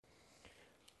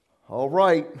All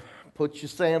right, put your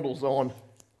sandals on.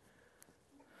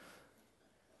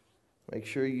 Make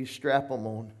sure you strap them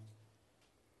on.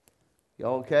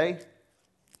 Y'all okay?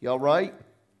 Y'all right?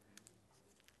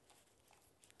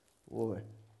 Boy.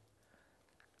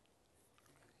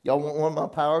 Y'all want one of my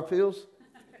power pills?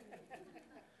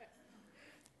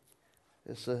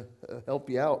 It's help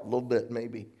you out a little bit,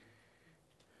 maybe.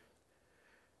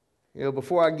 You know,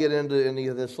 before I get into any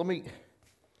of this, let me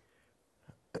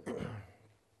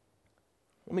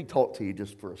talk to you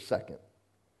just for a second,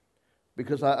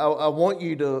 because I want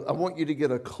you to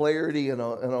get a clarity and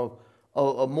a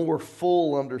more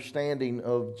full understanding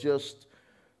of just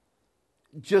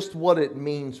what it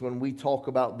means when we talk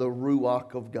about the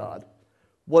RUACH of God.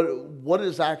 What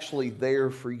is actually there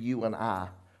for you and I?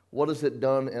 What has it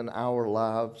done in our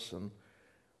lives? And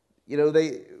you know,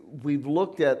 we've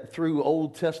looked at through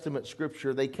Old Testament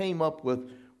scripture, they came up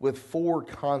with 4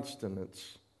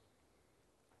 consonants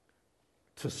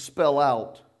to spell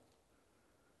out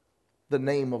the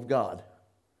name of God.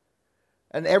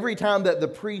 And every time that the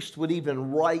priest would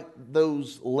even write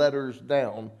those letters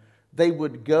down, they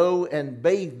would go and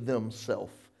bathe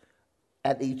themselves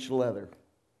at each letter,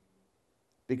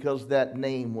 because that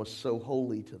name was so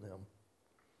holy to them.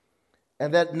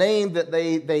 And that name that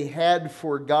they had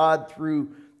for God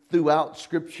throughout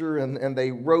Scripture, and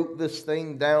they wrote this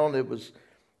thing down. It was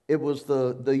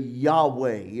the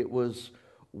Yahweh. It was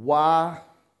YHWH.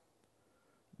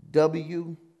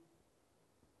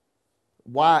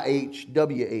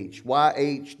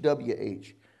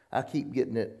 YHWH. I keep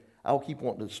getting it. I'll keep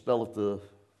wanting to spell it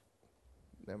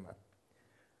never mind.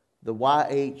 The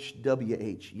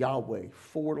YHWH, Yahweh,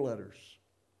 4 letters.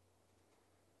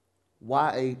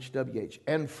 YHWH.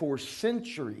 And for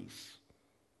centuries,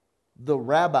 the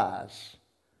rabbis,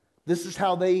 this is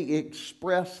how they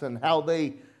express and how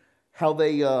they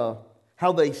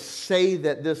say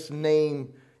that this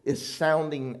name is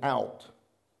sounding out.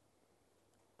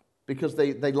 Because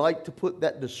they like to put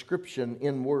that description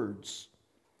in words.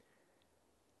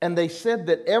 And they said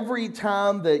that every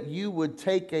time that you would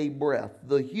take a breath,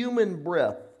 the human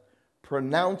breath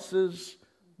pronounces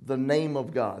the name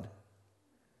of God.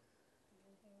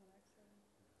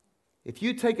 If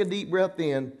you take a deep breath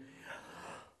in,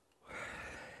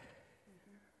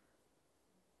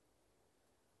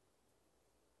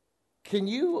 can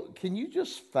you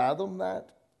just fathom that?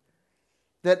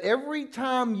 That every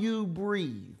time you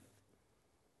breathe,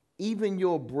 even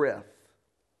your breath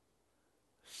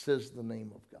says the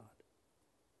name of God.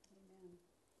 Amen.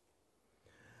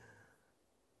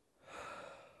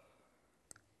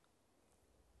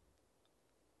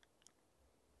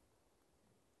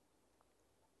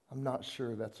 I'm not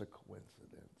sure that's a coincidence.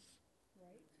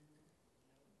 Right.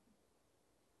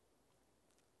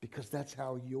 Because that's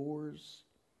how yours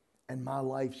and my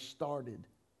life started.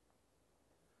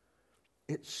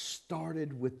 It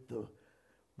started with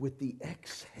the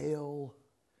exhale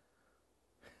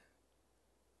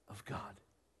of God.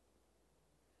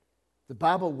 The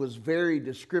Bible was very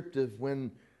descriptive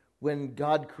when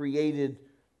God created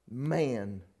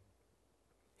man.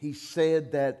 He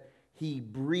said that He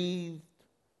breathed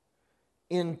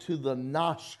into the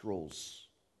nostrils.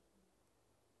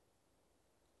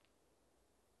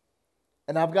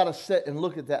 And I've got to sit and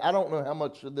look at that. I don't know how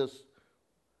much of this.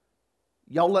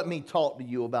 Y'all let me talk to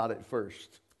you about it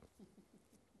first.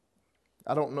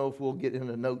 I don't know if we'll get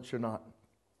into notes or not.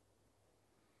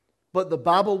 But the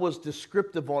Bible was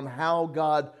descriptive on how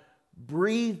God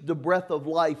breathed the breath of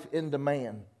life into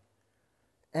man.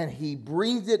 And He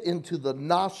breathed it into the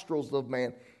nostrils of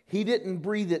man. He didn't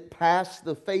breathe it past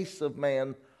the face of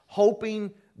man,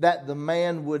 hoping that the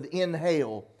man would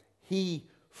inhale. He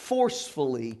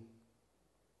forcefully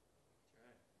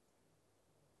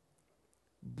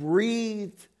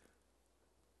breathed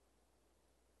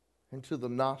into the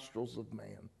nostrils of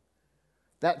man.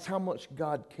 That's how much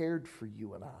God cared for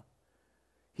you and I.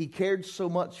 He cared so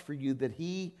much for you that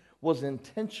He was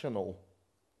intentional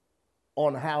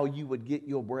on how you would get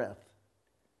your breath.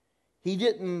 He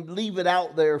didn't leave it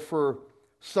out there for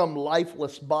some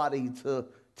lifeless body to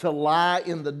lie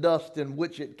in the dust in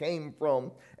which it came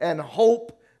from and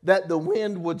hope that the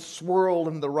wind would swirl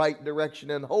in the right direction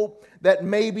and hope that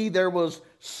maybe there was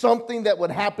something that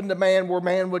would happen to man where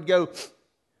man would go.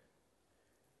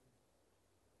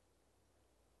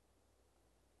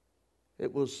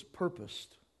 It was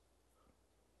purposed.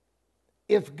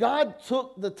 If God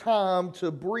took the time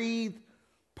to breathe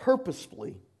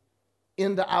purposefully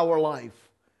into our life,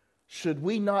 should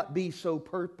we not be so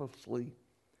purposely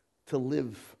to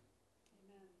live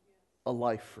a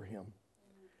life for Him?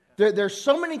 There's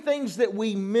so many things that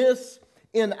we miss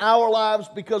in our lives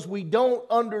because we don't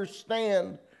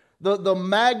understand the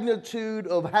magnitude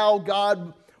of how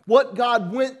what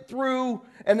God went through.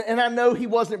 And I know He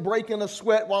wasn't breaking a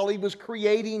sweat while He was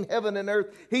creating heaven and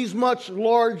earth. He's much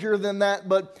larger than that.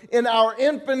 But in our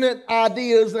infinite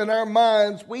ideas and our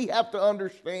minds, we have to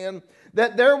understand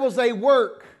that there was a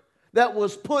work that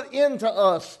was put into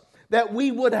us that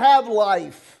we would have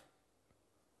life.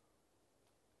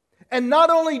 And not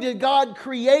only did God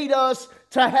create us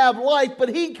to have life, but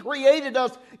He created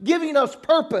us, giving us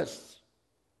purpose.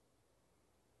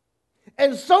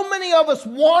 And so many of us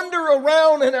wander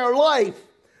around in our life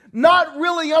not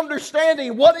really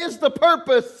understanding what is the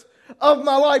purpose of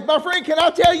my life. My friend, can I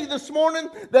tell you this morning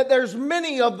that there's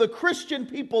many of the Christian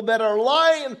people that are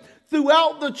lying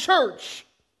throughout the church,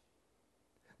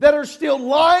 that are still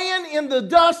lying in the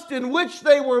dust in which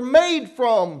they were made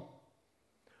from,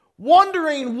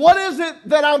 wondering, what is it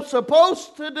that I'm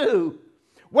supposed to do?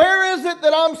 Where is it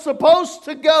that I'm supposed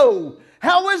to go?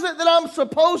 How is it that I'm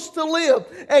supposed to live?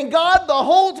 And God, the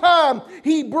whole time,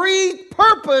 He breathed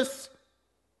purpose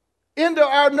into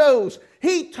our nose.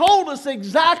 He told us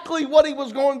exactly what He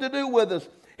was going to do with us.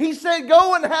 He said,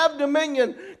 go and have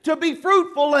dominion, to be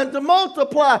fruitful and to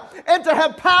multiply, and to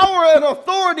have power and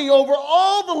authority over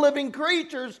all the living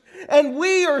creatures. And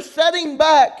we are sitting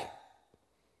back,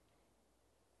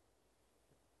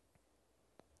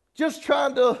 just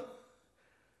trying to,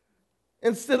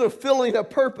 instead of filling a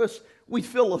purpose, we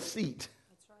fill a seat.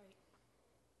 That's right.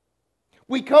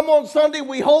 We come on Sunday,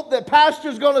 we hope that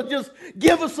pastor's going to just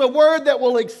give us a word that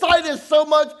will excite us so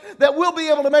much that we'll be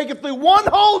able to make it through one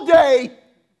whole day.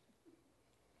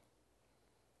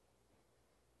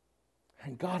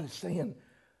 And God is saying,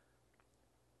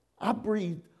 I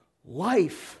breathe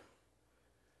life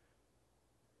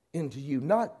into you,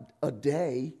 not a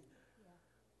day,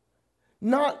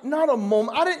 not a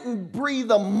moment. I didn't breathe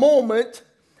a moment.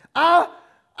 I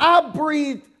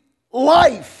breathed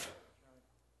life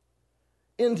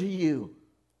into you.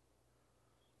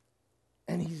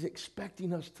 And He's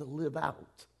expecting us to live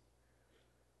out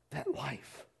that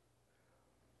life.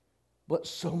 But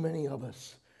so many of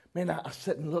us, man, I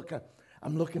sit and look,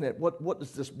 I'm looking at what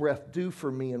does this breath do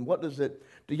for me, and what does it,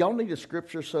 do y'all need a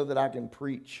scripture so that I can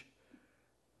preach?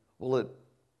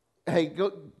 Hey,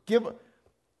 go give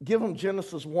them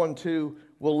Genesis 1-2.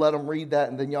 We'll let them read that,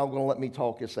 and then y'all going to let me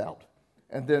talk this out.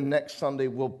 And then next Sunday,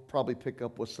 we'll probably pick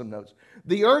up with some notes.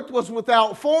 The earth was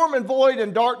without form and void,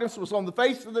 and darkness was on the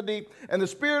face of the deep, and the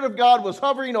Spirit of God was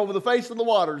hovering over the face of the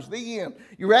waters. The end.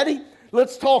 You ready?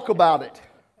 Let's talk about it.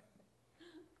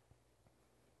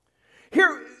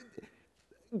 Here,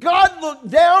 God looked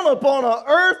down upon an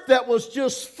earth that was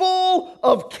just full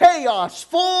of chaos,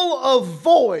 full of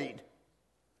void.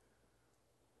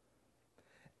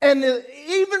 And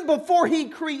even before He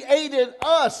created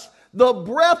us, the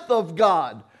breath of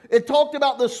God, it talked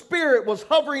about the Spirit was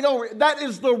hovering over it. That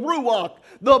is the RUACH,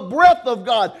 the breath of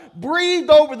God, breathed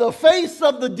over the face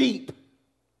of the deep.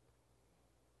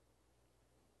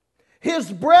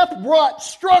 His breath brought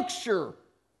structure.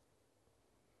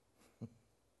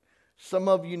 Some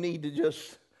of you need to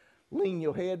just lean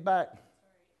your head back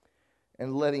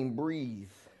and let Him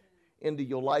breathe into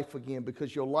your life again,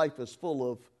 because your life is full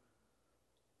of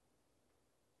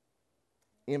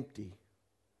empty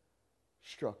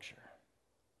structure.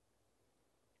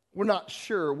 We're not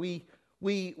sure. We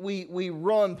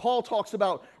run. Paul talks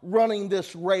about running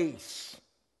this race.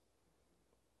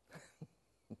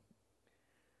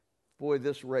 Boy,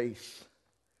 this race.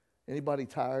 Anybody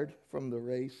tired from the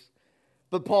race?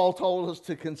 But Paul told us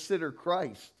to consider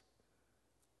Christ.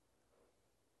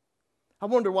 I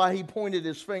wonder why he pointed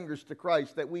his fingers to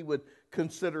Christ, that we would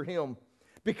consider Him.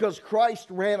 Because Christ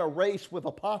ran a race with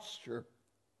a posture.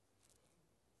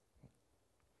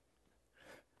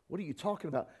 What are you talking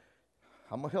about?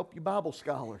 I'm going to help you Bible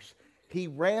scholars. He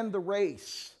ran the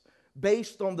race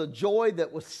based on the joy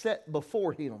that was set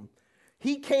before Him.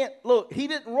 He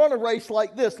didn't run a race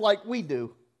like this, like we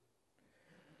do.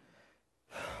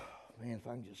 Man, if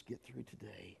I can just get through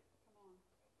today.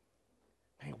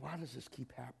 Man, why does this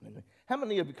keep happening? How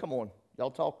many of you, come on,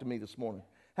 y'all talk to me this morning.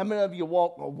 How many of you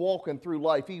are walking through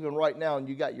life even right now and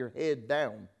you got your head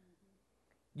down?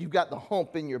 You've got the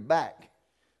hump in your back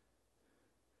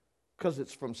because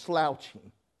it's from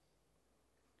slouching.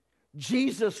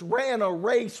 Jesus ran a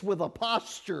race with a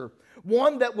posture,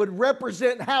 one that would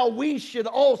represent how we should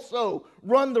also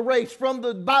run the race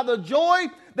by the joy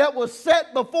that was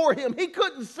set before Him. He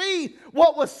couldn't see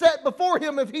what was set before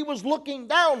Him if He was looking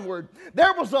downward.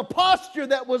 There was a posture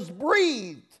that was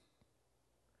breathed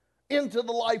into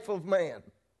the life of man.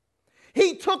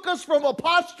 He took us from a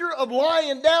posture of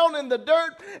lying down in the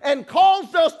dirt and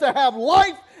caused us to have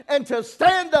life and to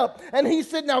stand up. And he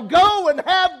said, now go and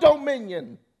have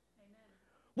dominion.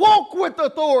 Walk with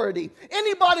authority.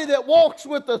 Anybody that walks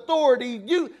with authority,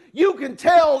 you can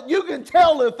tell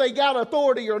if they got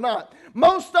authority or not.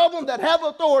 Most of them that have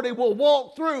authority will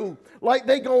walk through like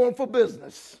they going for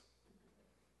business.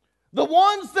 The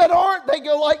ones that aren't, they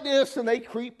go like this and they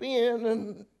creep in.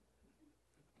 And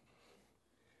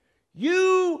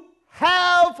you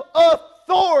have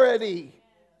authority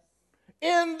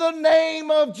in the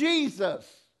name of Jesus.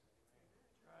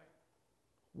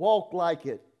 Walk like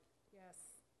it.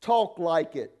 Talk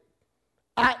like it.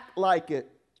 Act like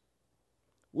it.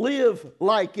 Live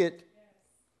like it.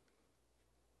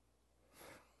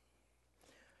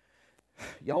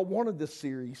 Y'all wanted this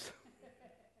series.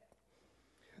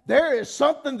 There is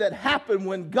something that happened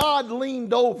when God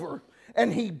leaned over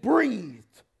and he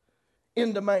breathed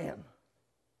into man.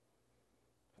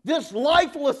 This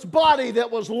lifeless body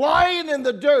that was lying in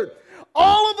the dirt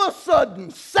all of a sudden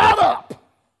sat up.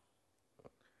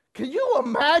 Can you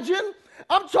imagine?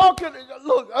 I'm talking,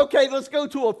 look, okay, let's go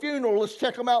to a funeral. Let's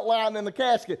check them out lying in the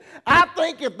casket. I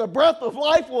think if the breath of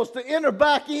life was to enter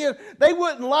back in, they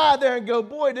wouldn't lie there and go,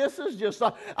 boy, this is just,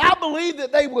 I believe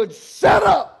that they would set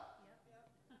up.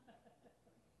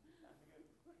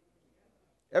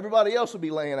 Everybody else would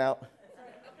be laying out.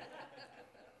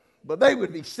 But they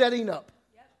would be setting up.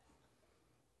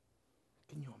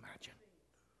 Can you imagine?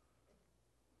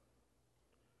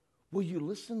 Will you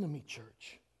listen to me,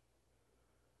 church?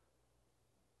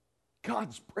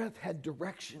 God's breath had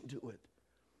direction to it.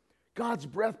 God's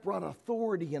breath brought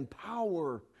authority and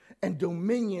power and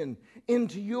dominion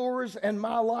into yours and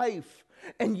my life.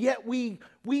 And yet we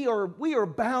are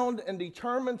bound and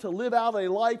determined to live out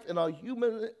a life in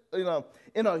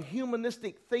a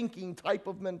humanistic thinking type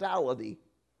of mentality.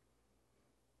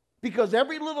 Because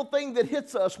every little thing that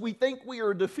hits us, we think we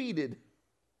are defeated.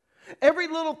 Every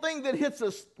little thing that hits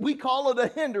us, we call it a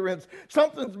hindrance.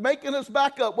 Something's making us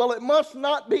back up. Well, it must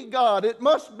not be God. It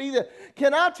must be that.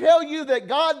 Can I tell you that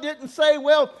God didn't say,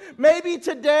 well, maybe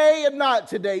today and not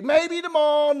today. Maybe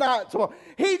tomorrow, not tomorrow.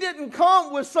 He didn't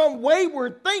come with some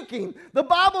wayward thinking. The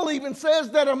Bible even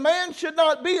says that a man should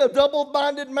not be a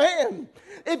double-minded man.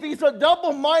 If he's a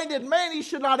double-minded man, he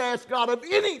should not ask God of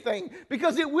anything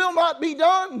because it will not be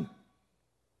done.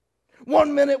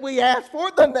 One minute we ask for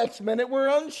it, the next minute we're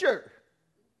unsure.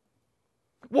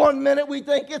 One minute we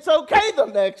think it's okay, the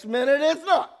next minute it's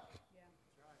not.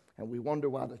 And we wonder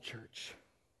why the church.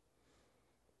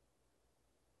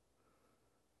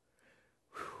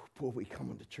 Before we come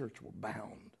into church, we're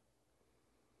bound.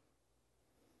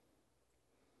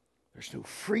 There's no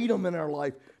freedom in our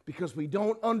life because we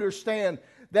don't understand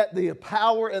that the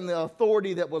power and the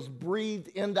authority that was breathed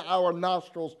into our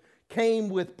nostrils came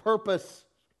with purpose.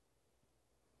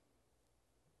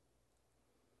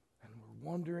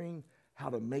 Wondering how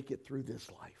to make it through this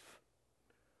life.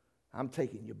 I'm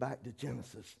taking you back to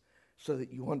Genesis so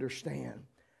that you understand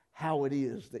how it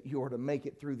is that you are to make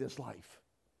it through this life.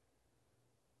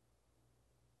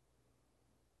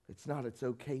 It's not it's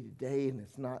okay today and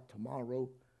it's not tomorrow.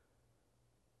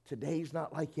 Today's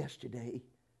not like yesterday.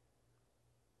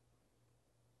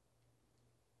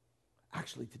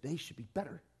 Actually, today should be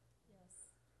better.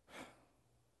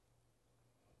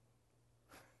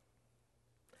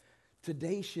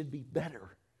 Today should be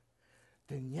better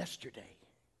than yesterday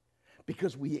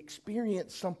because we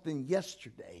experienced something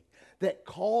yesterday that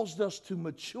caused us to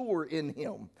mature in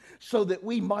Him so that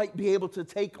we might be able to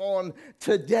take on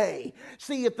today.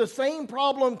 See, if the same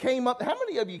problem came up, how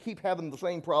many of you keep having the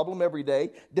same problem every day?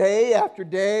 Day after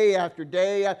day after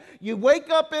day. You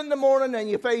wake up in the morning and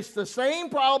you face the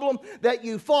same problem that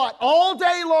you fought all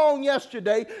day long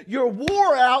yesterday. You're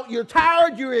wore out, you're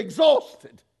tired, you're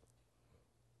exhausted.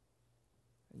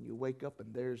 You wake up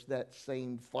and there's that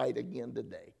same fight again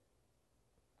today.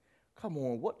 Come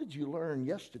on, what did you learn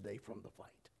yesterday from the fight?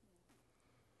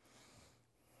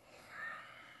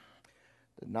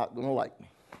 They're not going to like me.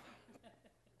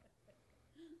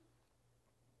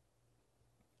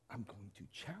 I'm going to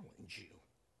challenge you.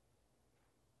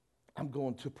 I'm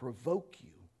going to provoke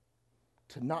you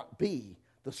to not be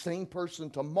the same person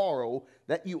tomorrow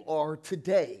that you are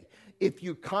today. If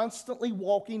you're constantly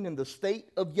walking in the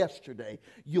state of yesterday,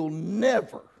 you'll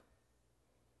never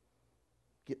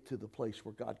get to the place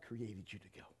where God created you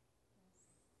to go.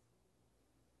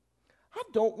 I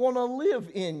don't want to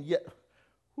live in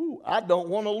I don't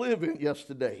want to live in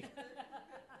yesterday.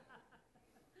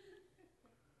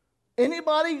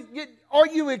 Anybody, are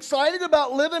you excited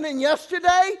about living in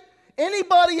yesterday?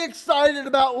 Anybody excited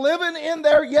about living in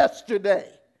their yesterday?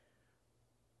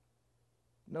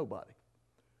 Nobody.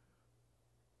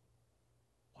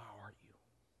 Why are you?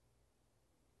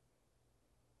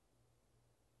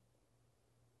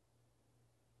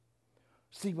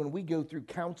 See, when we go through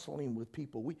counseling with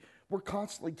people, we're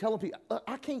constantly telling people,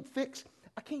 I can't fix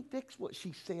what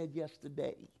she said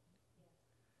yesterday.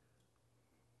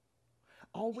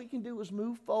 All we can do is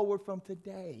move forward from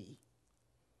today.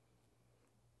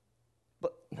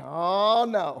 But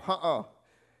no.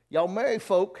 Y'all married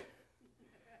folk.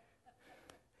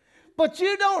 But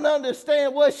you don't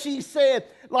understand what she said.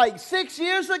 Like 6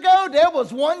 years ago, there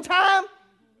was one time.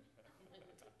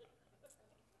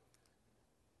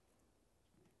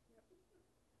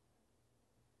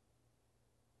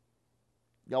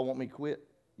 Y'all want me to quit?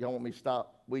 Y'all want me to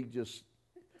stop?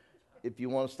 If you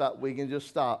want to stop, we can just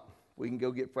stop. We can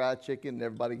go get fried chicken and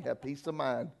everybody can have peace of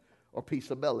mind or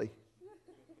peace of belly.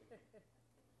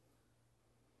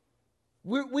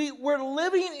 We're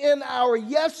living in our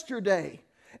yesterday.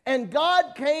 And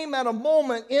God came at a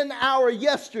moment in our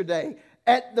yesterday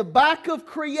at the back of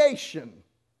creation.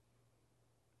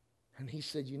 And he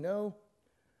said,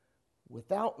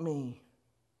 without me,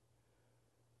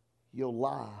 you'll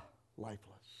lie lifeless.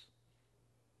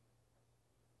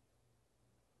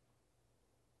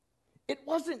 It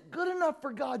wasn't good enough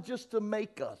for God just to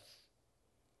make us.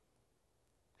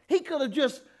 He could have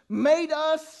just made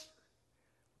us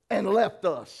and left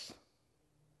us.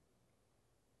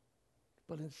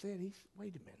 But instead,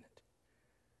 wait a minute.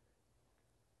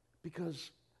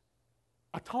 Because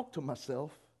I talked to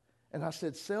myself and I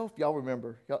said, self, y'all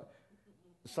remember,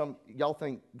 y'all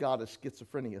think God is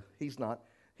schizophrenia. He's not.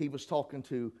 He was talking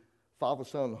to Father,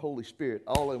 Son, and Holy Spirit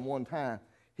all in one time.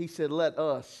 He said, let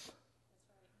us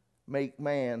make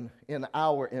man in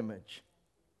our image.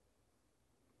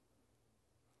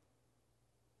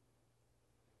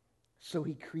 So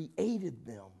he created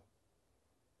them,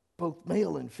 both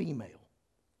male and female.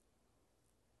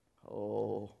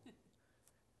 Oh.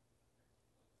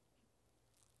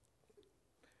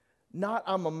 Not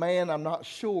I'm a man, I'm not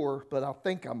sure, but I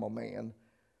think I'm a man.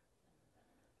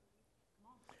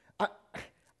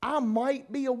 I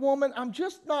might be a woman, I'm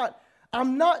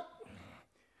not.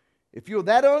 If you're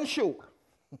that unsure,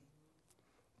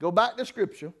 go back to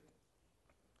Scripture.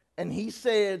 And he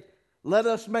said, let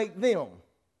us make them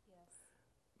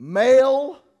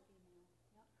male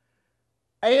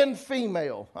and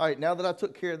female. All right, now that I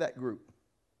took care of that group,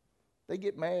 they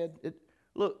get mad.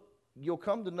 Look, you'll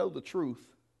come to know the truth.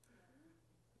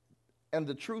 And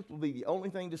the truth will be the only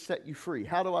thing to set you free.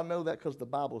 How do I know that? Because the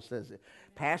Bible says it.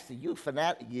 Pastor, you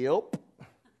fanatic. Yep.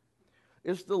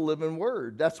 It's the living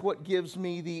word. That's what gives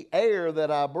me the air that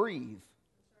I breathe.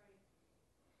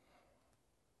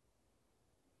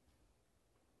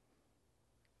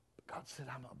 But God said,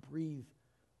 I'm going to breathe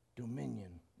dominion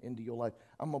into your life.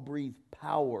 I'm going to breathe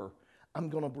power. I'm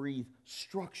going to breathe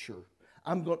structure.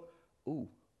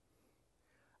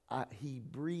 He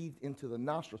breathed into the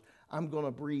nostrils. I'm going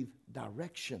to breathe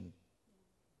direction.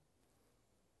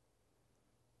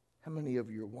 How many of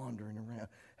you are wandering around?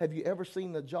 Have you ever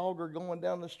seen the jogger going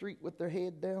down the street with their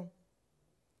head down?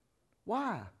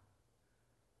 Why?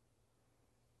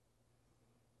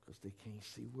 Because they can't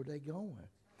see where they're going.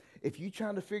 If you're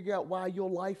trying to figure out why your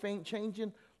life ain't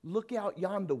changing, look out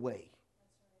yonder way.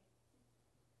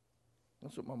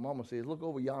 That's what my mama says. Look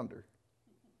over yonder.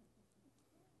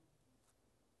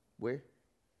 Where?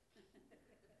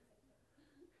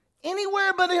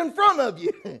 Anywhere but in front of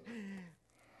you.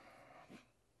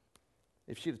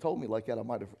 If she'd have told me like that,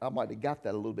 I might have got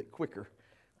that a little bit quicker.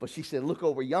 But she said, look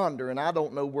over yonder, and I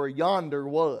don't know where yonder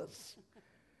was.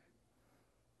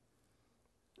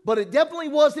 But it definitely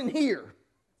wasn't here.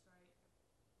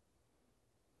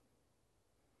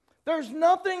 There's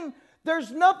nothing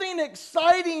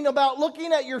exciting about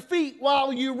looking at your feet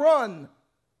while you run.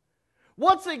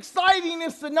 What's exciting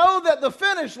is to know that the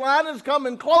finish line is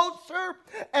coming closer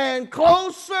and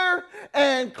closer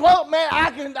and close. Man,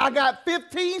 I got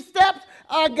 15 steps.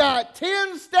 I got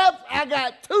 10 steps. I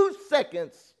got 2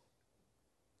 seconds.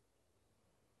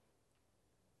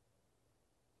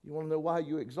 You want to know why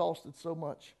you're exhausted so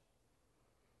much?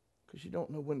 Because you don't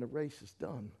know when the race is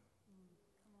done.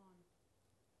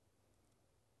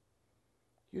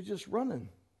 You're just running.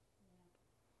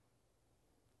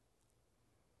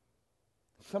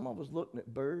 Some of us looking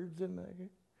at birds in there,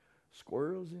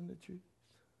 squirrels in the trees.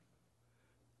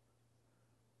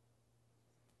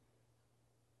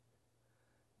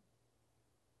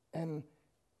 And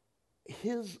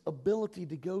his ability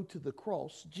to go to the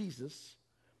cross, Jesus,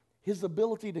 his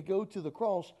ability to go to the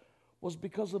cross was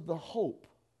because of the hope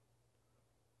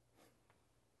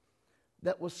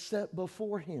that was set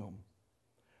before him.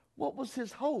 What was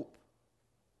his hope?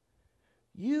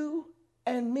 You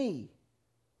and me.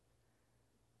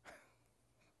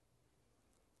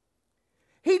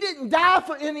 He didn't die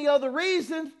for any other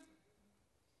reason.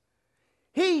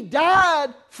 He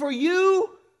died for you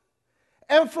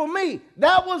and for me.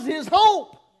 That was his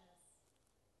hope.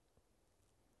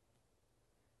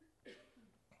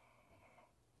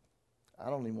 I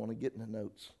don't even want to get in the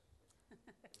notes.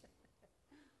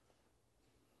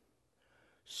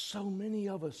 So many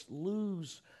of us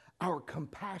lose our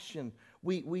compassion.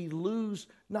 We lose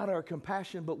not our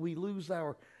compassion, but we lose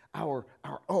our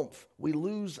oomph. We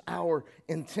lose our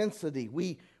intensity.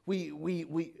 We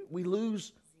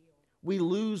lose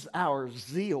our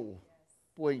zeal.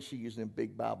 Boy, ain't she using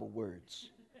big Bible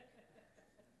words.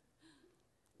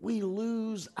 We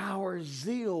lose our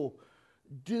zeal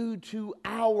due to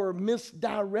our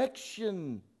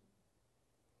misdirection.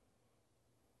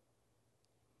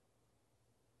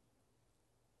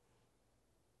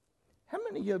 How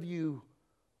many of you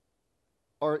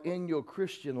are in your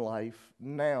Christian life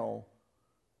now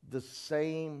the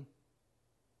same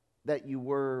that you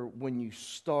were when you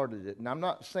started it? And I'm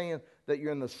not saying that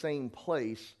you're in the same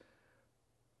place.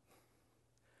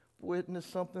 Witness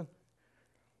something?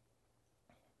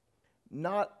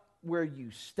 Not where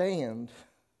you stand,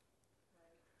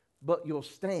 but your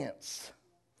stance.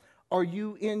 Are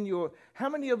you in your, how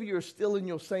many of you are still in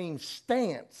your same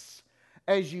stance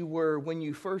as you were when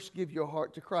you first give your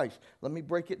heart to Christ? Let me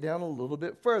break it down a little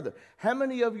bit further. How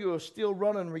many of you are still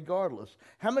running regardless?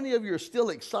 How many of you are still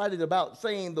excited about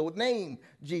saying the name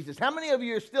Jesus? How many of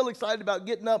you are still excited about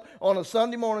getting up on a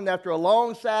Sunday morning after a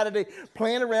long Saturday,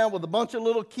 playing around with a bunch of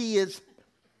little kids,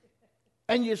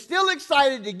 and you're still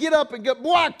excited to get up and go,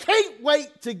 boy, I can't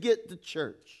wait to get to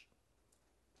church?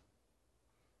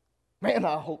 Man,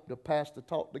 I hope the pastor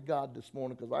talked to God this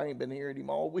morning, because I ain't been hearing him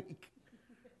all week.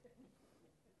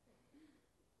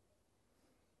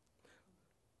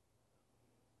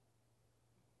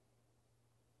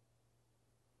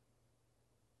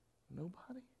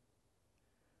 Nobody?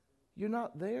 You're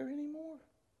not there anymore?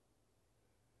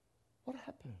 What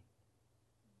happened?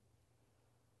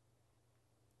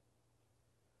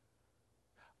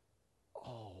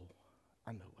 Oh,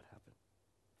 I know what happened.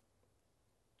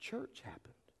 Church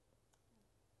happened.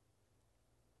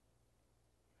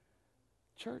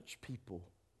 Church people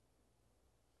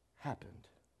happened.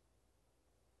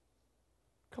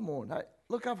 Come on.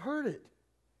 Look, I've heard it.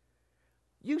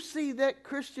 You see that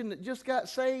Christian that just got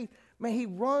saved, man, he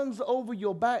runs over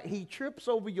your back. He trips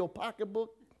over your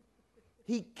pocketbook.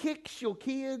 He kicks your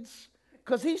kids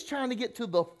because he's trying to get to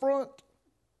the front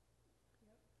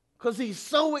because he's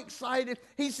so excited.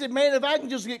 He said, man, if I can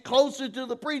just get closer to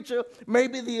the preacher,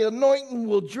 maybe the anointing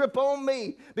will drip on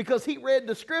me, because he read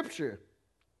the scripture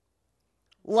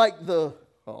like the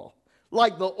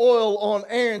oil on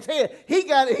Aaron's head. He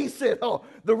got it. He said, oh,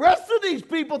 the rest of these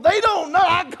people, they don't know.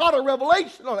 I got a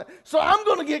revelation on it. So I'm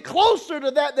going to get closer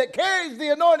to that carries the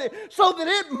anointing, so that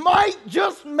it might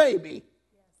just maybe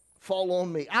fall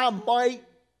on me. I might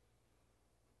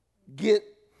get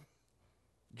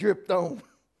dripped on.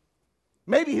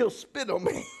 Maybe he'll spit on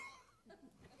me.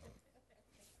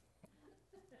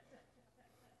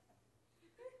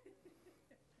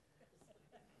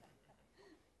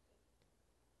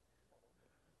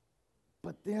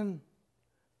 But then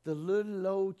the little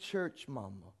old church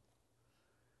mama,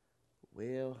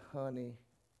 well, honey,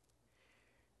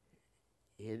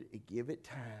 give it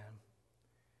time.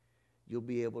 You'll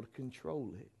be able to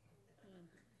control it.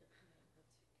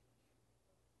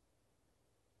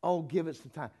 Oh, give it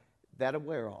some time. That'll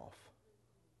wear off.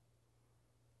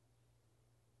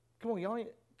 Come on, y'all.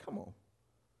 Come on.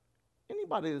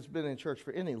 Anybody that's been in church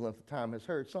for any length of time has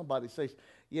heard somebody say,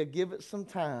 yeah, give it some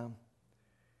time.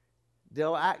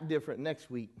 They'll act different next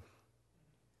week.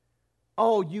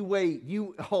 Oh, you wait.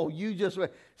 You just wait.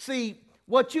 See,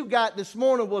 what you got this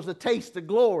morning was a taste of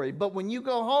glory. But when you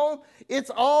go home,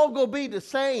 it's all going to be the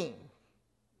same.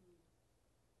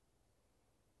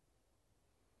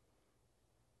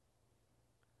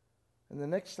 And the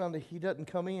next Sunday, he doesn't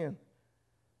come in.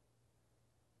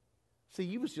 See,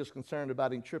 you was just concerned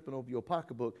about him tripping over your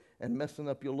pocketbook and messing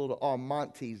up your little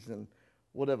Armantes and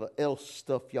whatever else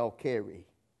stuff y'all carry.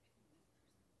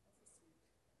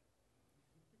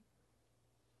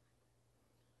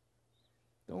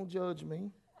 Don't judge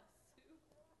me.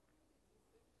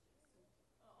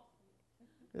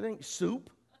 It ain't soup.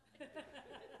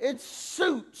 It's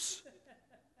suits.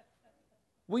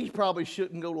 We probably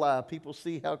shouldn't go live. People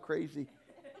see how crazy.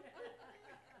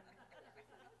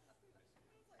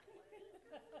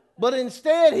 But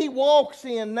instead, he walks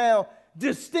in now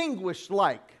distinguished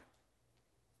like.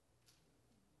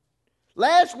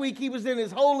 Last week, he was in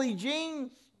his holy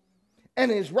jeans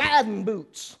and his riding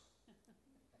boots.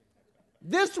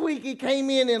 This week he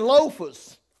came in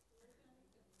loafers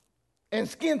and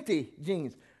skinty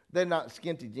jeans. They're not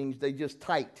skinty jeans, they just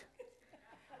tight.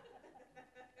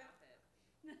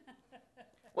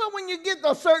 Well, when you get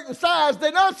a certain size,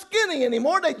 they're not skinny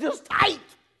anymore, they're just tight.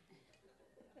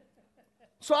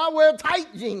 So I wear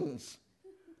tight jeans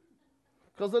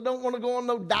because I don't want to go on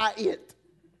no diet.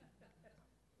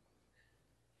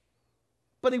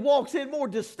 But he walks in more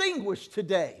distinguished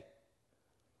today.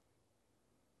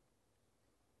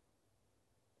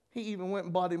 He even went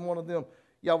and bought him one of them.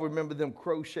 Y'all remember them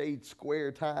crocheted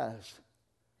square ties?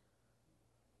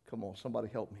 Come on, somebody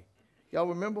help me. Y'all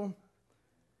remember them?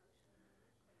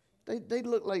 They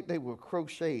looked like they were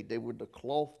crocheted. They were the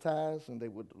cloth ties, and they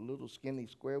were the little skinny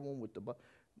square one with the...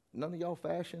 None of y'all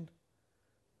fashioned?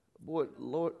 Boy,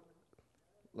 Lord,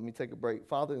 let me take a break.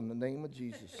 Father, in the name of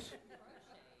Jesus.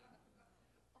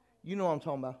 You know what I'm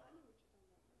talking about?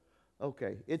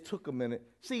 Okay, it took a minute.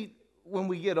 See, when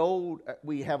we get old,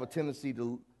 we have a tendency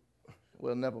to...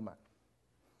 Well, never mind.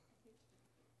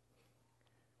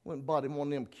 Went and bought him one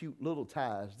of them cute little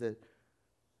ties that...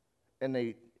 And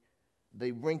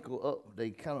they wrinkle up.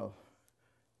 They kind of,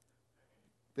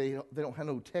 they don't have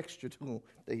no texture to them.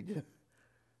 They just,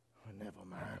 oh, never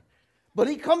mind. But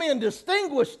he come in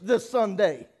distinguished this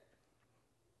Sunday.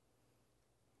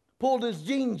 Pulled his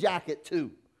jean jacket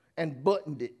too and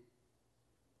buttoned it.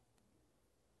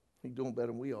 He's doing better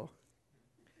than we are.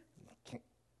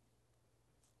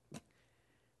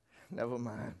 Never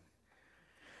mind.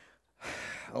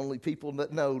 Only people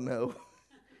that know.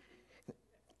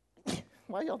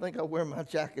 Why y'all think I wear my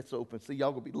jackets open? See,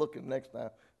 y'all going to be looking next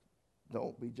time.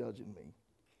 Don't be judging me.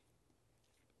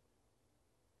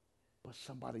 But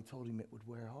somebody told him it would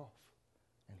wear off,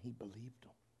 and he believed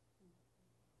them.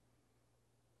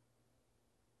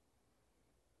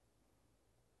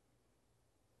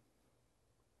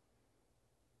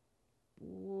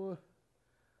 Boy,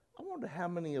 I wonder how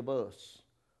many of us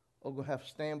are going to have to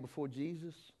stand before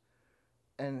Jesus,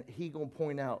 and he going to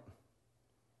point out,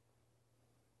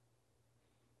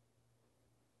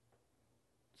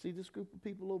 see this group of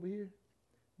people over here?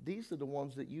 These are the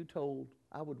ones that you told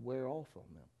I would wear off on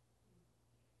them.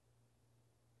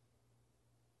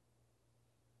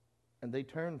 And they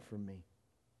turned from me.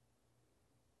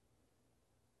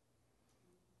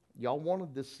 Y'all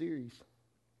wanted this series.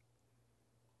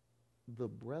 The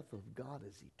breath of God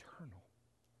is eternal.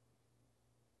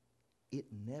 It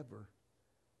never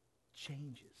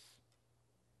changes.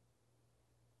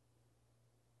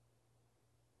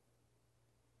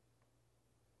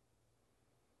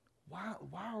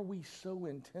 Why are we so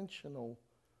intentional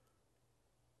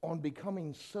on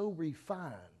becoming so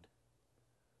refined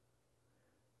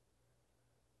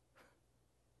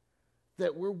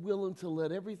that we're willing to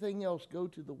let everything else go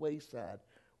to the wayside?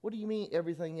 What do you mean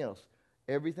everything else?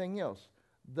 Everything else.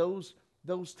 Those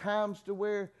times to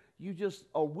where you just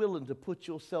are willing to put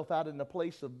yourself out in the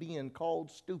place of being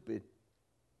called stupid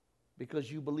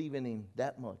because you believe in him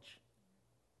that much.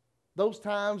 Those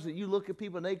times that you look at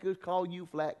people and they could call you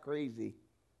flat crazy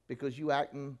because you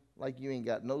acting like you ain't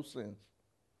got no sense.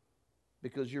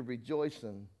 Because you're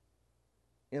rejoicing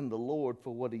in the Lord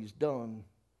for what he's done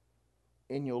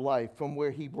in your life, from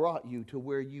where he brought you to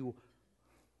where you...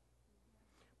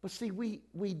 But see, we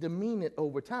demean it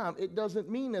over time. It doesn't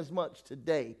mean as much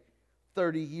today,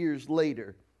 30 years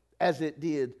later, as it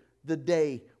did the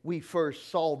day we first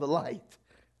saw the light.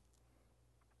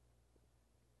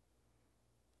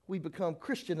 We become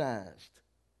Christianized,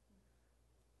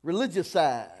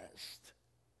 religiousized,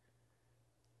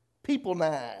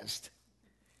 peopleized.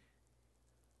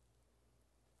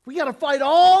 We got to fight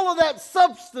all of that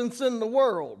substance in the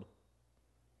world.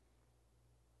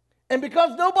 And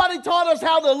because nobody taught us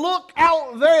how to look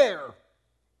out there,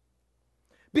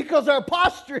 because our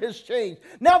posture has changed.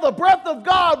 Now the breath of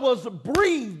God was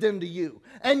breathed into you,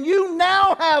 and you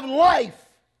now have life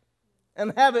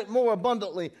and have it more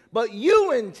abundantly. But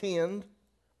you intend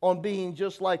on being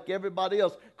just like everybody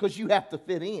else because you have to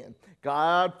fit in.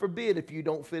 God forbid if you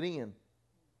don't fit in.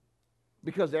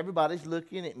 Because everybody's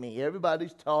looking at me.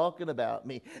 Everybody's talking about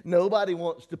me. Nobody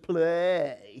wants to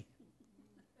play.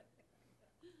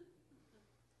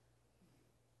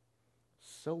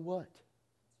 So what?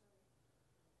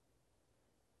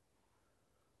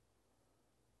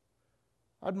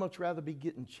 I'd much rather be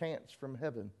getting chants from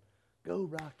heaven. Go,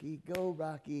 Rocky,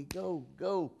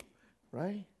 go.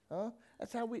 Right? Huh?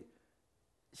 That's how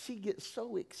she gets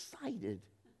so excited.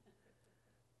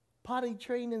 Potty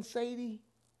training Sadie,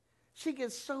 she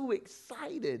gets so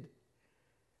excited.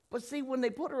 But see, when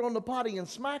they put her on the potty and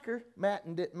smack her, Matt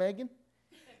and Megan,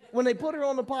 when they put her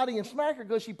on the potty and smack her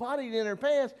because she pottied in her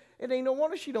pants, it ain't no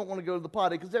wonder she don't want to go to the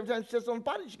potty, because every time she sits on the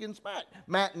potty, she getting smacked.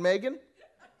 Matt and Megan.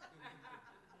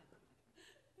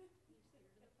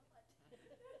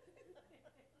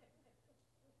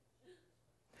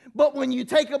 But when you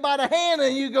take her by the hand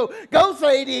and you go, go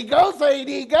Sadie,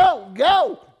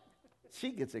 go,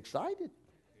 she gets excited.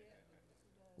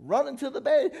 Running to the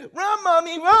bed. Run,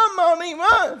 mommy,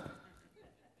 run.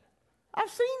 I've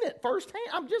seen it firsthand.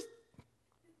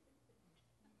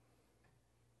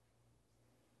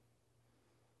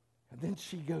 And then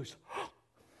she goes,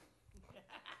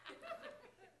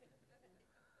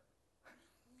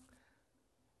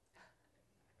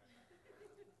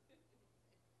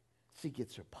 she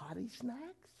gets her potty snacks,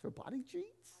 her potty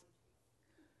treats.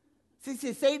 She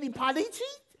says, Sadie, potty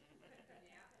treat?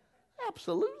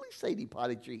 Absolutely, Sadie,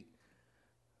 potty treat.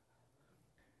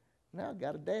 Now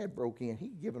got a dad broke in.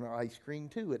 He's giving her ice cream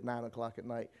too at 9 o'clock at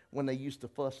night when they used to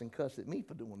fuss and cuss at me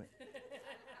for doing it.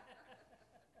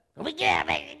 Get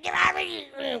out of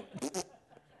here.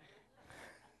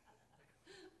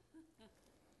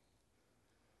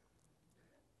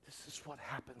 This is what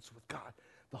happens with God.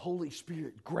 The Holy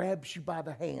Spirit grabs you by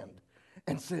the hand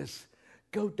and says,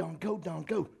 go, Don, go, Don,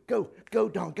 go, Don,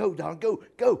 go, Don,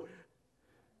 go.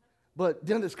 But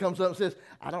Dennis comes up and says,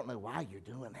 I don't know why you're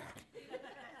doing that.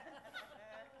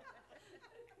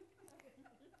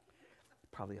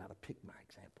 Probably ought to pick my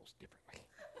examples differently.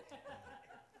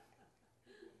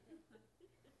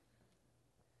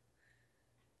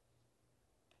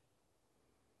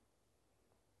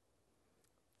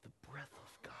 The breath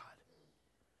of God.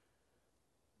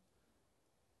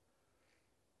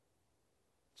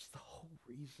 It's the whole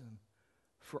reason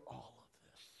for all of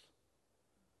this.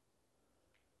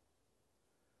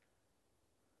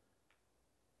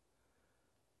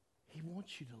 He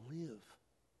wants you to live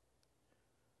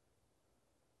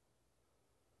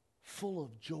full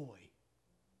of joy,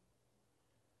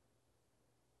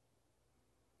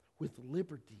 with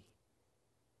liberty.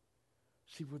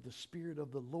 See, where the Spirit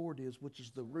of the Lord is, which is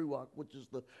the RUACH, which is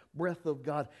the breath of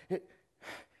God,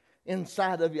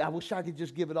 inside of you. I wish I could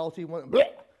just give it all to you. God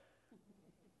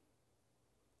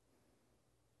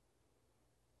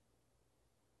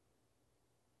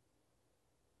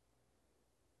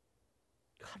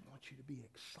wants you to be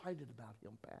excited about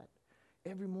Him, Pat.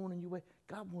 Every morning you wake,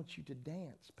 God wants you to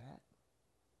dance, Pat.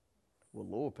 Well,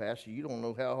 Lord, Pastor, you don't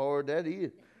know how hard that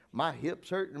is. My hips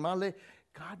hurt and my leg.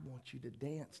 God wants you to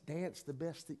dance. Dance the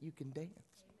best that you can dance.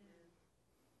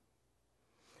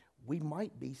 We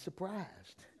might be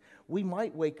surprised. We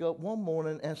might wake up one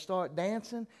morning and start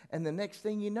dancing, and the next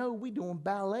thing you know, we're doing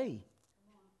ballet.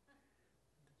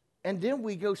 And then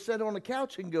we go sit on the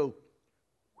couch and go,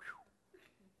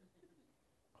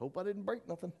 hope I didn't break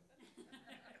nothing.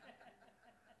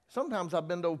 Sometimes I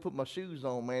bend over and put my shoes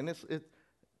on, man. It's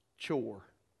chore.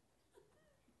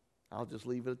 I'll just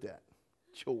leave it at that.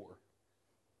 Chore.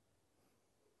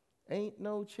 Ain't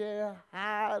no chair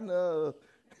high enough.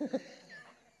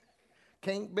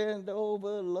 Can't bend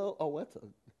over low. Oh,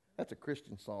 that's a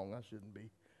Christian song. I shouldn't be.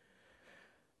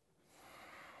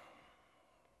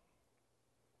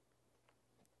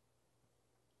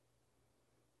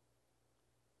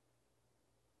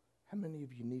 How many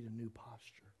of you need a new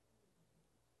posture?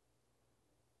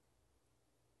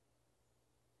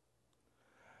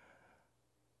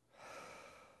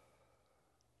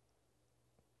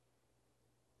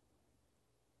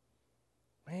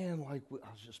 Man, like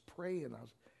I was just praying.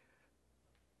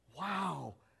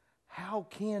 Wow, how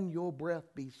can your breath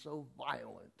be so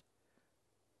violent,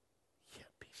 yet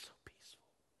be so peaceful?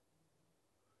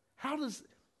 How does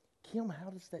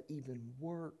that even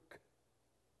work?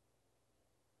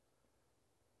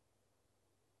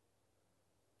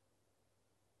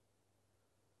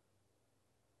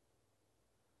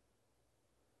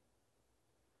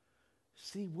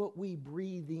 See, what we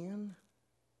breathe in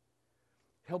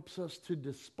helps us to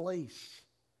displace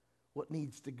what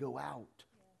needs to go out.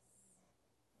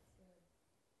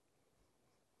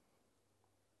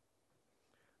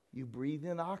 You breathe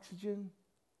in oxygen,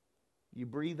 you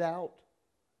breathe out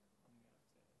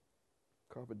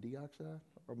carbon dioxide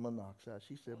or monoxide.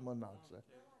 She said monoxide.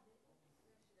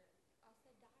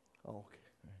 Oh, okay.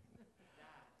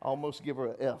 I almost give her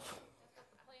an F.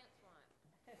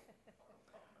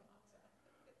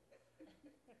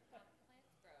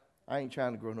 I ain't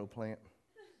trying to grow no plant.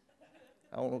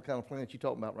 I don't know what kind of plant you're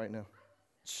talking about right now.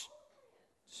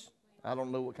 I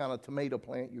don't know what kind of tomato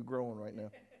plant you're growing right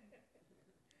now.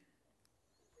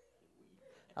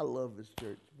 I love this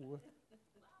church, boy.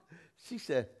 She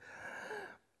said,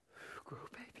 grow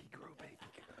baby, grow baby.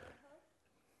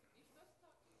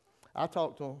 I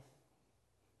talk to them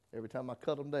every time I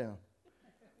cut them down.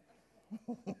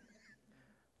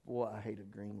 Boy, I hate a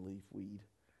green leaf weed.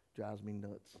 Drives me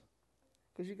nuts.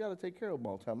 Because you got to take care of them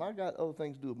all the time. I got other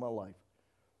things to do with my life.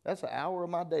 That's an hour of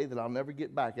my day that I'll never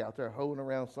get back out there hoeing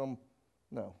around some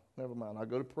No, never mind. I'll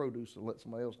go to produce and let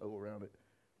somebody else hoe around it.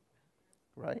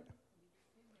 Right?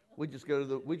 We just go to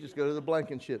the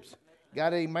Blankenships.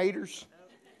 Got any maters?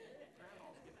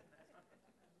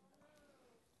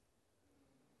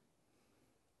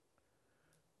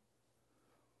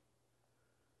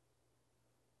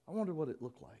 I wonder what it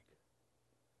looked like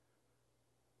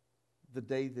the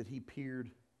day that he peered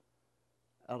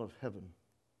out of heaven.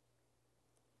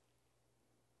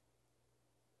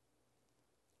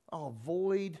 Oh,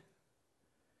 void,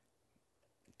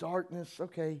 darkness,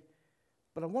 okay.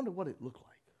 But I wonder what it looked like.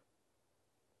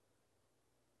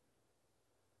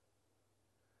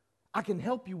 I can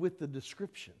help you with the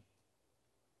description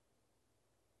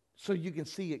so you can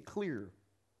see it clear.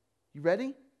 You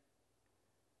ready?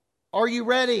 Are you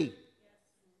ready? Yes.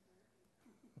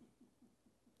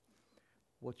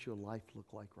 What's your life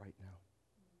look like right now?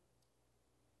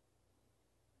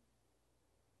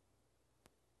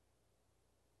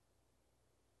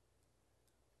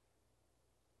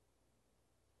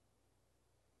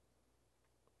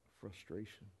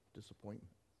 Frustration, disappointment,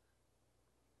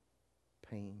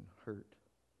 pain, hurt,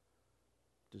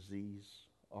 disease,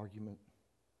 argument,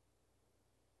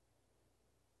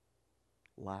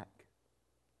 lack.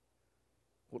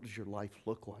 What does your life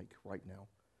look like right now?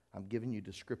 I'm giving you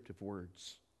descriptive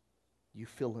words. You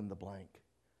fill in the blank.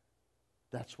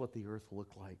 That's what the earth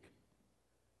looked like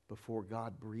before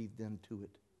God breathed into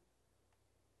it.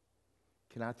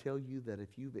 Can I tell you that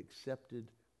if you've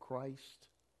accepted Christ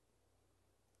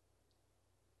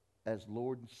as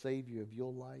Lord and Savior of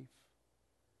your life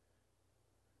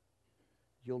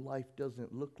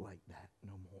doesn't look like that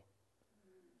no more.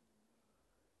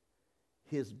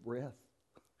 His breath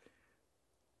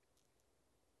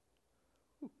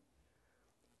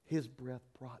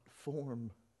brought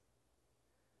form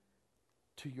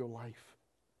to your life.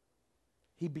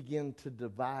 He began to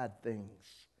divide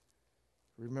things.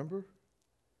 Remember?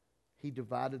 He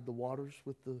divided the waters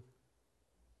with the...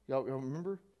 Y'all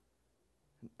remember?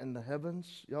 And the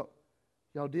heavens.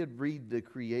 Y'all did read the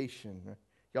creation.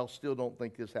 Y'all still don't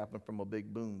think this happened from a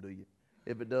big boom, do you?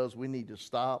 If it does, we need to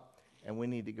stop and we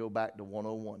need to go back to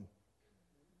 101.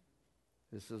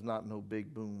 This is not no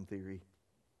big boom theory.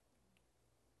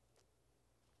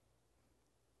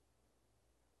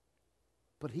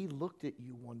 But he looked at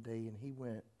you one day and he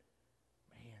went,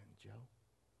 man, Joe.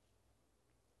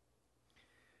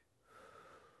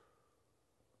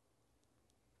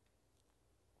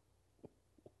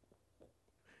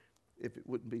 If it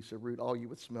wouldn't be so rude, all you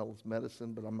would smell is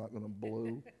medicine, but I'm not going to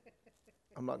blow.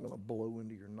 I'm not going to blow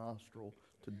into your nostril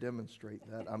to demonstrate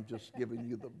that. I'm just giving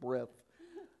you the breath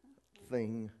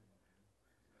thing.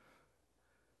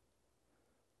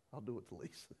 I'll do it to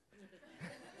Lisa.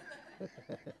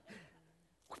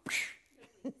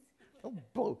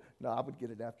 Don't blow. No, I would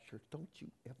get it after church. Don't you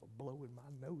ever blow in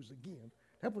my nose again.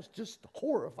 That was just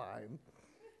horrifying.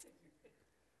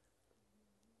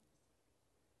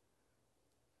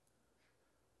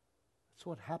 That's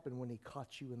what happened when he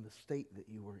caught you in the state that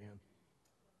you were in.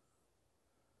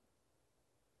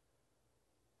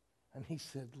 And he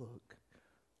said, look,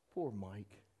 poor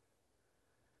Mike.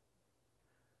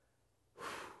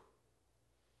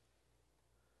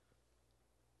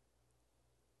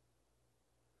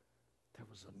 There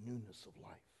was a newness of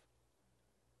life.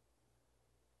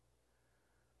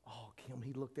 Oh, Kim,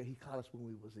 he caught us when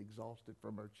we was exhausted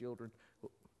from our children.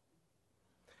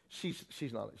 She's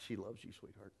not, she loves you,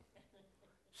 sweetheart.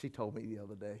 She told me the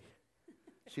other day.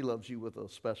 She loves you with a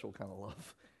special kind of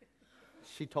love.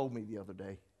 She told me the other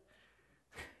day.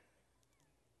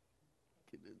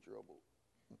 Getting in trouble.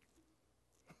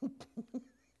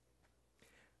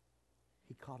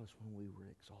 He caught us when we were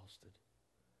exhausted.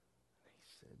 He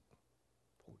said,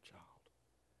 poor child.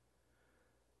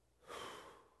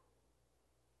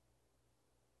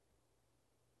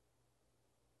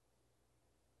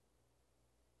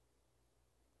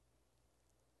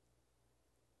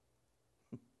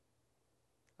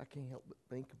 I can't help but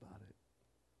think about it.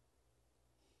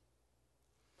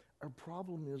 Our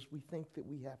problem is we think that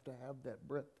we have to have that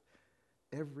breath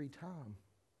every time,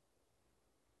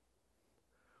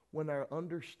 when our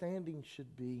understanding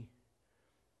should be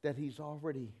that he's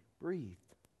already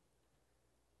breathed.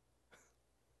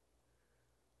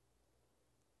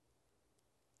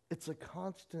 It's a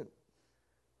constant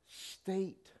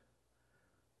state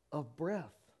of breath.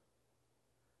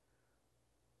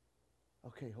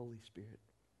 Okay, Holy Spirit.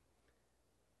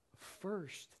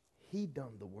 First, he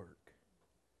done the work.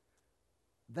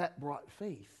 That brought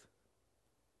faith.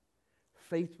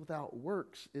 Faith without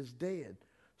works is dead.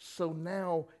 So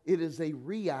now it is a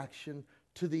reaction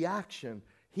to the action.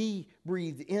 He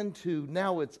breathed into,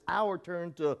 now it's our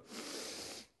turn to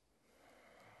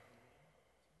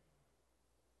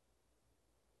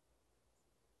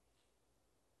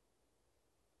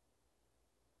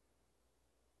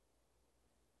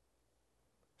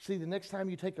See, the next time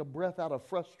you take a breath out of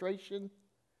frustration,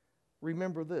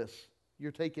 remember this.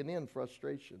 You're taking in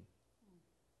frustration.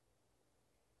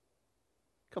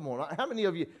 Come on. How many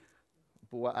of you...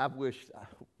 Boy, I wish...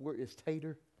 Where is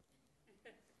Tater?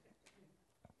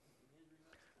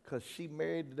 Because she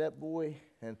married that boy,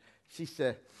 and she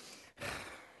said...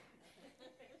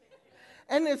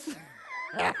 And it's...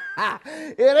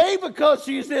 It ain't because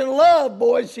she's in love,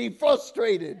 boy. She's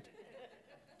frustrated.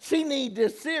 She needs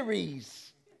this series.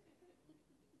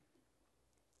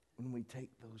 When we take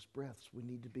those breaths, we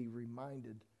need to be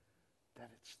reminded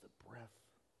that it's the breath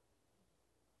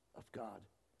of God.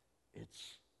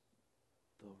 It's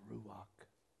the RUACH.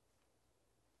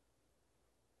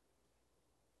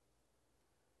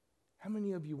 How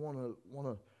many of you want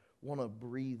to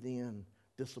breathe in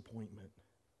disappointment,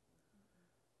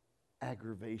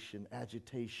 aggravation,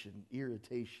 agitation,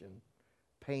 irritation,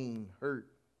 pain, hurt,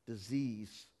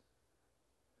 disease?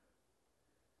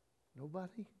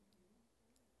 Nobody?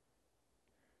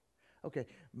 Okay,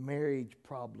 marriage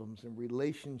problems and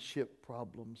relationship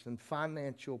problems and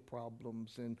financial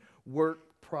problems and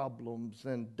work problems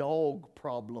and dog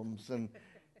problems, and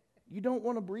you don't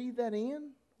want to breathe that in?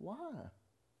 Why?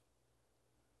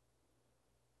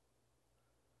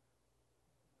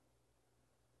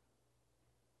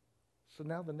 So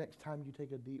now the next time you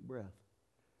take a deep breath,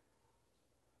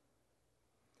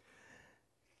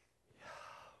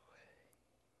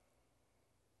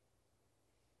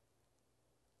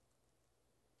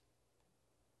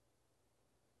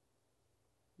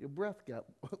 your breath got,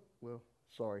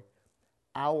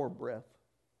 our breath.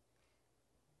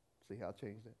 See how I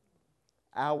changed it?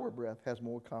 Our breath has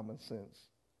more common sense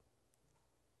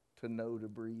to know to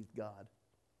breathe God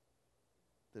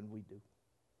than we do.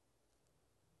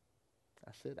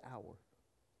 I said our.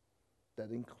 That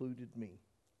included me.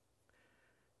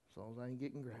 As long as I ain't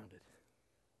getting grounded.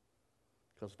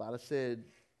 Because if I'd have said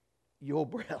your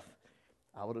breath,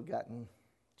 I would have gotten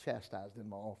chastised in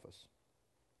my office.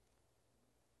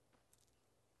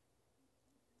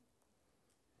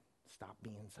 Stop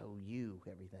being so you,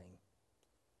 everything.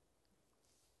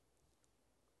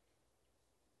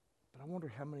 But I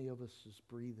wonder how many of us is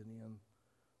breathing in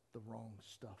the wrong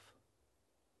stuff.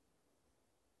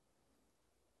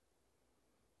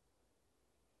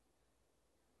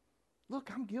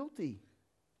 Look, I'm guilty.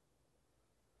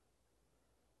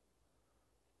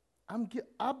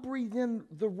 I breathe in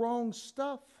the wrong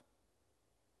stuff.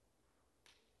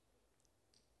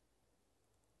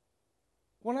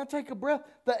 When I take a breath,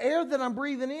 the air that I'm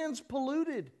breathing in is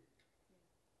polluted.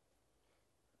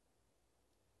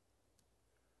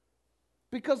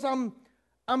 Because I'm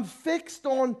fixed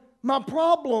on my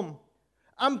problem.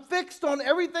 I'm fixed on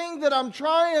everything that I'm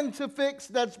trying to fix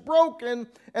that's broken,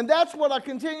 and that's what I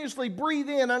continuously breathe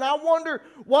in. And I wonder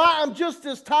why I'm just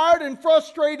as tired and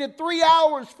frustrated 3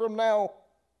 hours from now.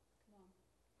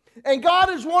 And God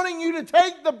is wanting you to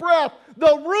take the breath, the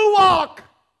RUACH.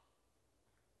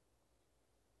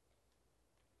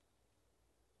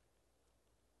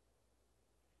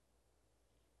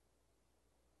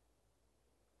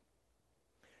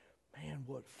 Man,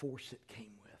 what force it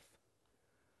came with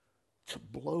to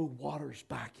blow waters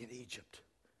back in Egypt.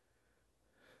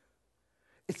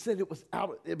 It said it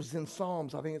was in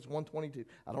Psalms. I think it's 122.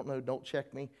 I don't know. Don't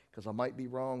check me because I might be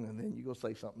wrong, and then you go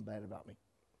say something bad about me.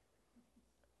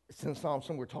 It's in Psalms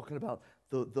somewhere talking about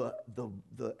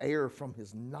the air from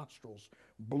his nostrils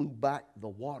blew back the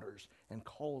waters and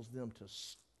caused them to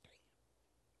stand.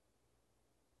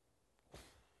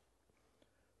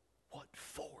 What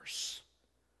force,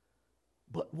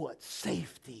 but what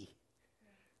safety.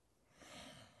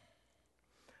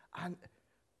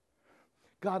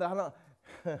 God, I don't.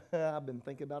 I've been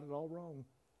thinking about it all wrong.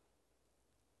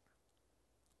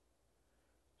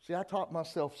 See, I taught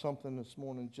myself something this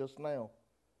morning just now.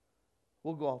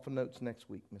 We'll go off of notes next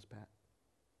week, Miss Pat.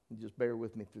 And just bear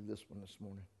with me through this one this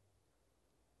morning.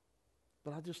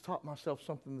 But I just taught myself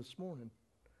something this morning.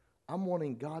 I'm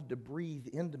wanting God to breathe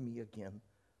into me again.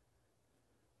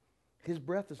 His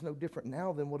breath is no different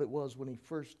now than what it was when he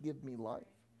first gave me life.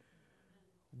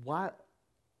 Why?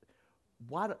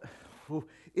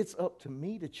 It's up to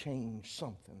me to change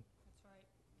something. That's right.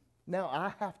 Now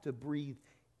I have to breathe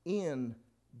in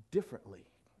differently.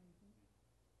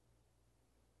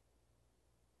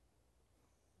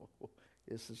 Mm-hmm.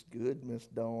 This is good, Miss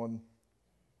Dawn.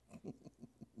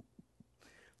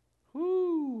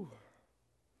 Whoo.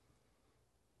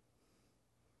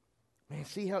 Man,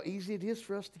 see how easy it is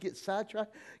for us to get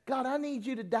sidetracked? God, I need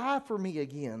you to die for me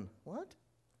again. What?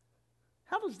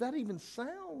 How does that even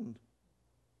sound?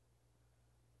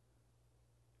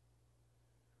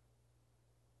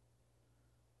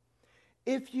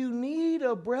 If you need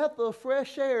a breath of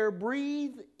fresh air,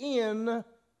 breathe in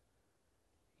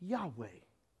Yahweh.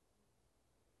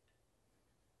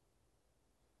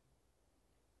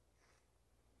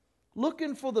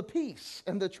 Looking for the peace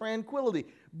and the tranquility,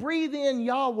 breathe in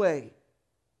Yahweh.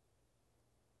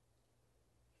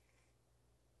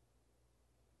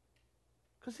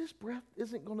 Because His breath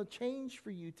isn't going to change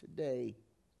for you today.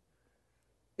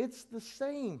 It's the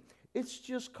same. It's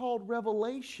just called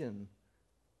revelation.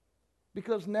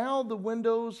 Because now the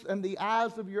windows and the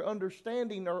eyes of your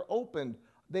understanding are opened.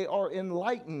 They are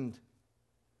enlightened.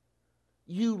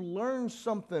 You learn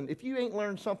something. If you ain't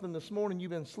learned something this morning,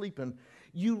 you've been sleeping.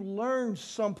 You learned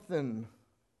something.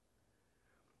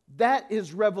 That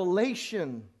is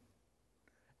revelation.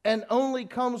 And only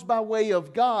comes by way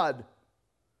of God,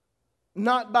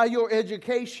 not by your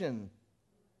education.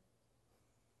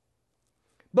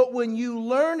 But when you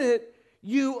learn it,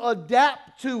 you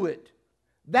adapt to it.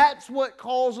 That's what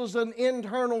causes an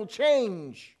internal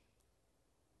change.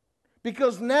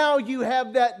 Because now you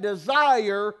have that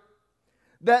desire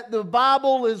that the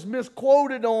Bible is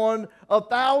misquoted on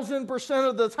 1,000%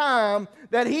 of the time,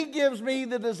 that He gives me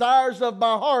the desires of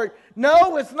my heart.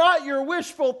 No, it's not your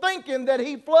wishful thinking that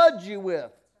He floods you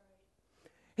with.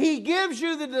 He gives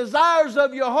you the desires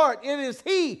of your heart. It is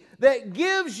He that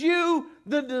gives you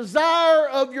the desire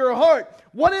of your heart.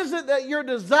 What is it that you're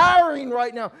desiring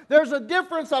right now? There's a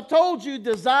difference, I've told you,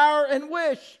 desire and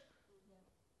wish.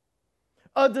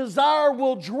 A desire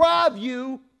will drive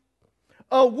you.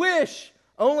 A wish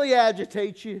only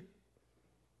agitates you.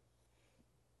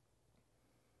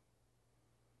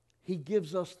 He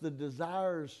gives us the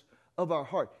desires of our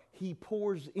heart. He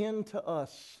pours into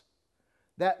us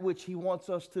that which He wants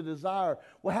us to desire.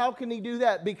 Well, how can He do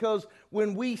that? Because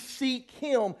when we seek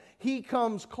Him, He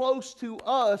comes close to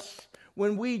us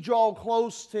when we draw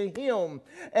close to Him.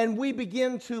 And we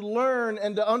begin to learn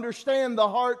and to understand the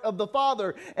heart of the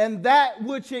Father. And that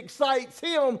which excites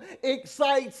Him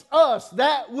excites us.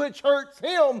 That which hurts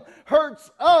Him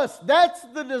hurts us. That's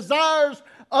the desires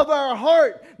of our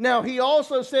heart. Now, He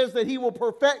also says that He will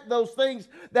perfect those things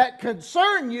that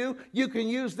concern you. You can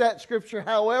use that scripture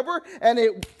however, and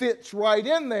it fits right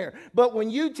in there. But when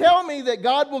you tell me that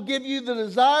God will give you the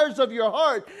desires of your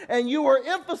heart, and you are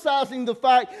emphasizing the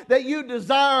fact that you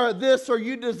desire this or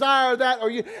you desire that,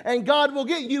 and God will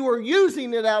get you are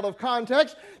using it out of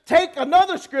context. Take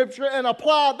another scripture and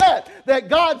apply that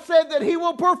God said that He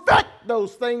will perfect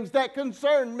those things that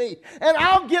concern me. And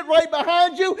I'll get right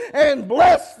behind you and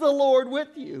bless the Lord with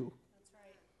you. That's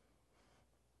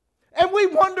right. And we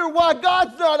wonder why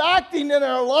God's not acting in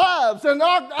our lives and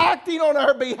not acting on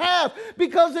our behalf,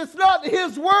 because it's not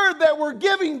His word that we're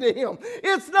giving to Him.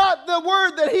 It's not the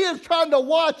word that He is trying to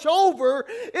watch over.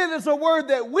 It is a word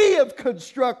that we have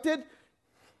constructed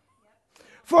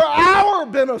for our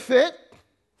benefit.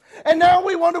 And now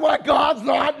we wonder why God's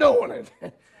not doing it.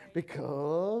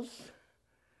 Because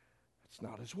it's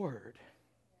not His word.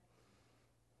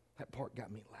 That part got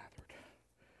me lathered.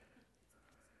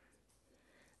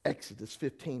 Exodus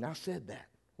 15, I said that.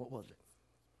 What was it?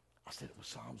 I said it was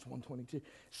Psalms 122.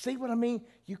 See what I mean?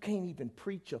 You can't even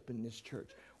preach up in this church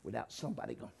without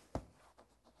somebody going.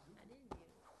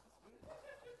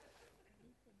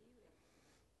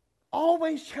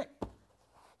 Always check.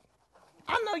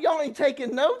 I know y'all ain't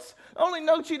taking notes. The only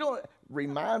notes you don't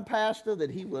remind Pastor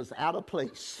that he was out of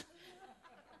place.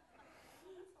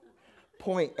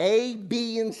 Point A,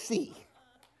 B, and C.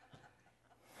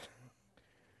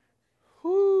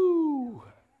 Whoo.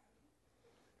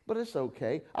 But it's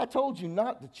okay. I told you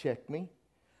not to check me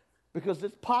because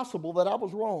it's possible that I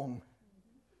was wrong.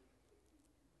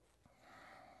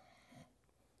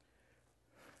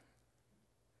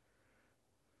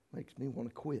 Makes me want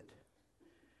to quit.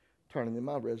 Turning in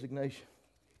my resignation.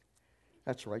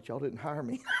 That's right, y'all didn't hire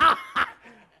me.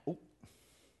 Oh.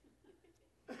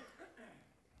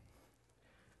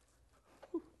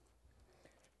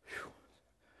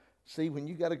 See, when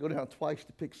you got to go down twice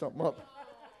to pick something up.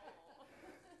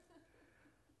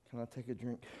 Can I take a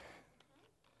drink?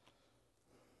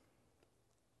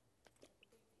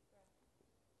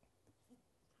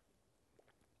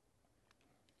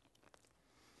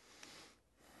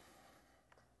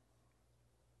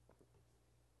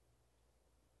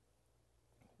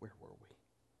 Where were we?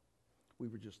 We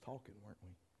were just talking, weren't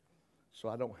we? So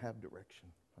I don't have direction.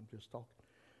 I'm just talking.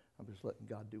 I'm just letting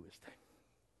God do His thing.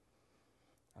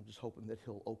 I'm just hoping that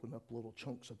He'll open up little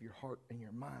chunks of your heart and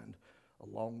your mind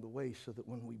along the way so that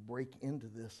when we break into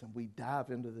this and we dive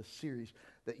into this series,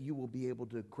 that you will be able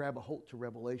to grab a hold to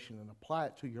revelation and apply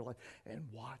it to your life and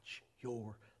watch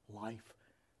your life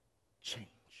change.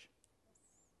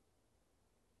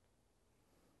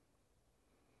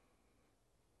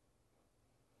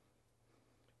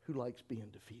 who likes being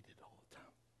defeated all the time.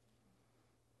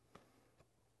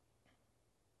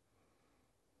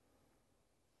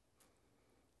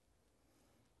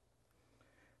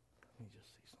 Let me just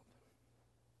see something.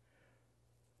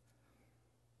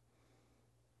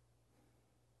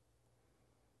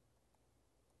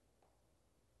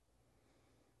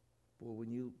 Well,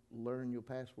 when you learn your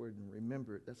password and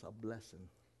remember it, that's a blessing.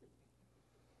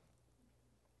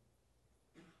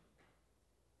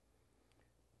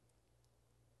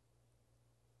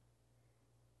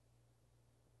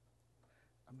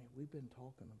 I mean, we've been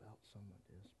talking about some of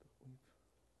this, but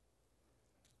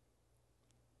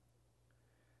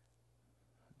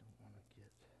I don't want to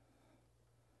get...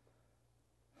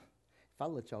 If I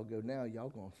let y'all go now, y'all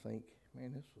going to think,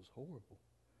 man, this was horrible.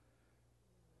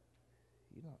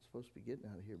 You're not supposed to be getting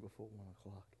out of here before 1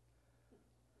 o'clock.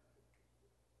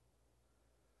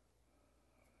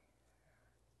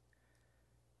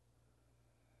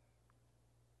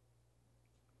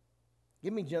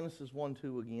 Give me Genesis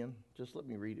 1:2 again. Just let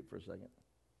me read it for a second.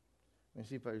 Let me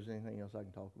see if there's anything else I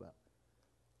can talk about.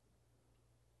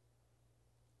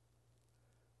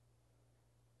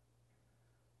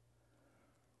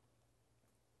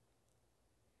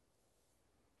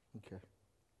 Okay.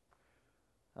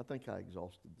 I think I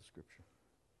exhausted the scripture.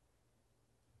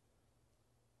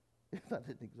 If I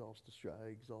didn't exhaust the scripture, I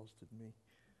exhausted me.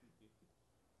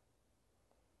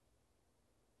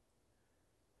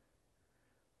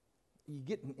 You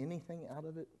getting anything out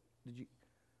of it?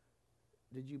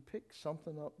 Did you pick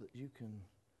something up that you can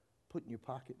put in your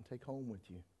pocket and take home with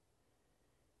you?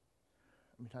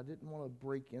 I mean, I didn't want to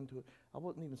break into it. I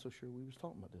wasn't even so sure we was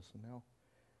talking about this, and now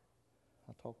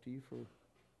I talked to you for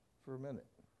a minute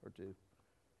or two.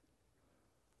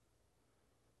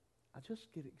 I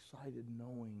just get excited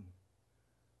knowing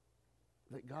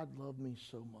that God loved me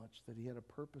so much, that he had a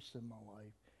purpose in my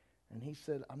life. And he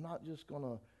said, I'm not just going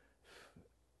to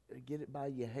get it by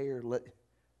your hair.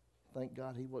 Thank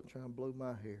God he wasn't trying to blow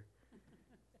my hair.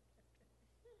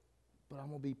 But I'm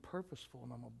going to be purposeful,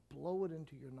 and I'm going to blow it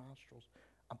into your nostrils.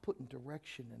 I'm putting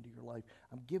direction into your life.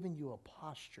 I'm giving you a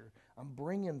posture. I'm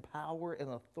bringing power and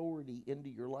authority into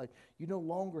your life. You no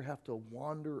longer have to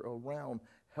wander around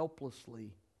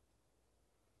helplessly.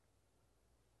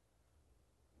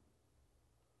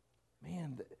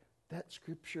 Man, that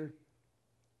scripture,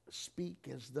 speak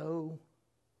as though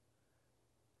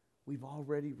we've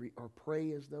already, or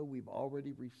pray as though we've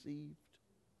already received.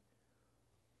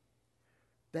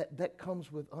 That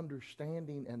comes with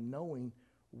understanding and knowing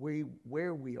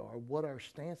where we are, what our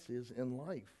stance is in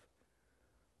life.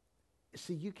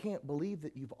 See, you can't believe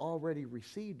that you've already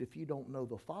received if you don't know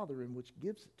the Father in which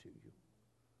gives it to you.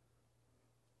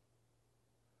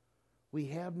 We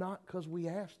have not because we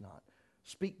ask not.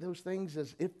 Speak those things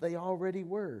as if they already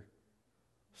were.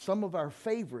 Some of our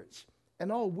favorites.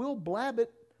 And we'll blab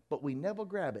it, but we never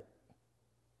grab it.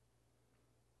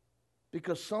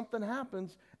 Because something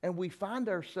happens and we find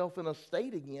ourselves in a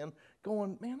state again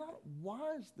going, man,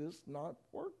 why is this not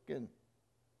working?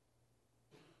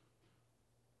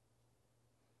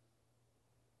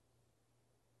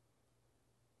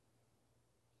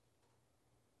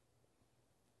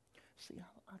 See,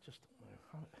 I just don't know.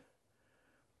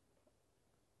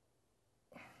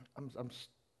 I'm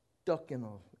stuck in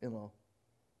a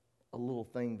little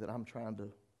thing that I'm trying to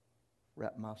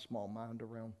wrap my small mind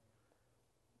around.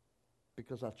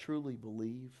 Because I truly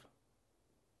believe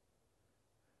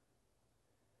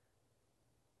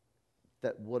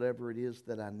that whatever it is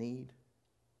that I need,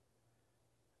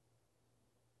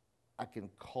 I can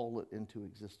call it into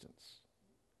existence.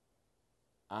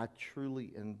 I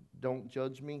truly, and don't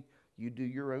judge me, you do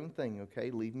your own thing, okay?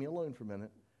 Leave me alone for a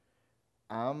minute.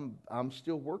 I'm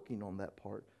still working on that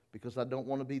part because I don't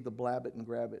want to be the blab it and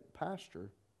grab it pastor,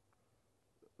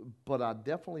 but I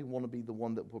definitely want to be the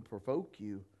one that will provoke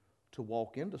you to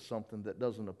walk into something that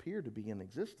doesn't appear to be in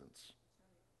existence.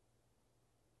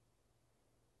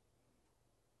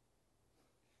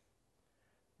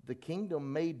 The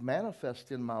kingdom made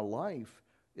manifest in my life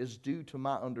is due to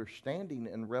my understanding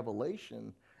and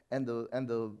revelation and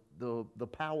the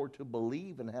power to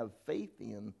believe and have faith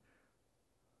in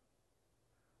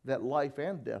that life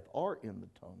and death are in the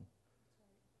tongue.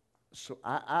 So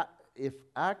if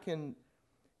I can...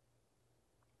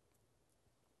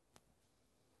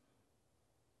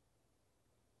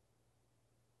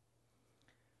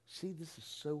 See, this is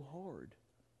so hard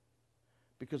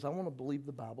because I want to believe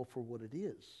the Bible for what it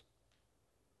is.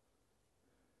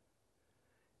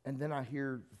 And then I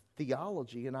hear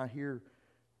theology and I hear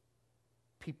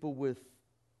people with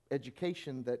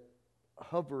education that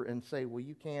hover and say, well,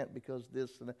 you can't because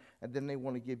this and that. And then they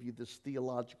want to give you this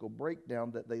theological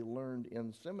breakdown that they learned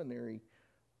in seminary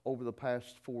over the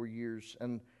past 4 years.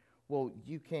 And, well,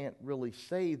 you can't really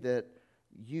say that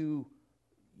you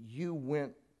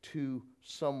went to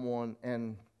someone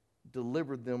and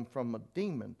delivered them from a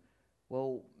demon.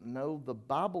 Well, no, the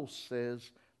Bible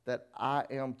says that I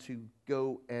am to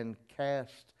go and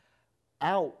cast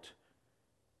out,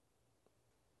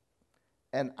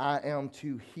 and I am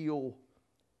to heal.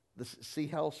 See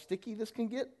how sticky this can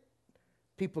get?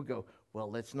 People go,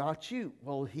 well, it's not you.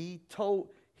 Well, he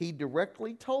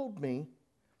directly told me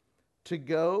to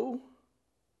go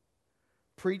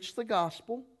preach the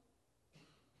gospel,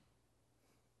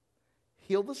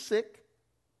 heal the sick,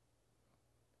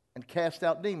 and cast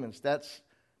out demons.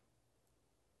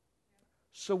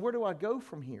 So where do I go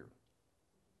from here?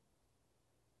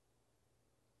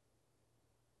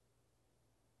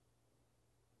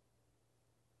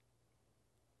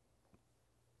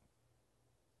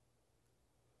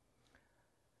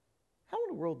 How in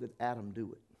the world did Adam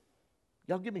do it?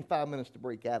 Y'all give me 5 minutes to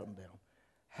break Adam down.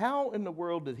 How in the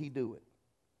world did he do it?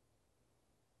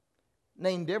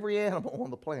 Named every animal on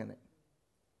the planet.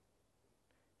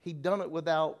 He'd done it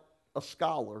without a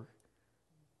scholar.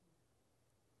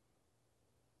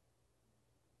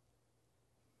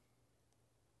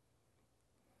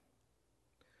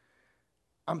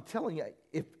 I'm telling you,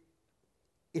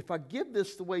 if I give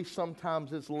this the way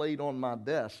sometimes it's laid on my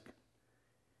desk,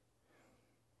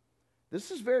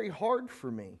 this is very hard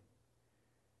for me.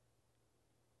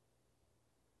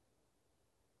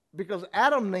 Because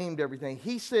Adam named everything.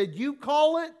 He said, you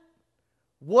call it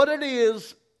what it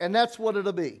is, and that's what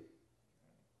it'll be.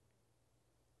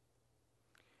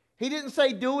 He didn't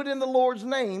say, do it in the Lord's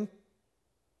name.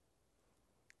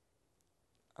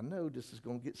 I know this is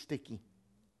going to get sticky.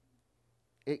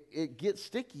 It gets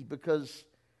sticky because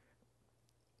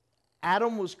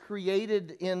Adam was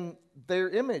created in their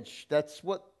image. That's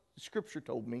what Scripture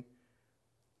told me.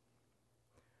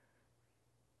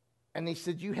 And he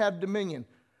said, you have dominion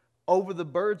over the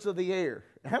birds of the air.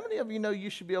 How many of you know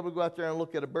you should be able to go out there and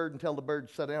look at a bird and tell the bird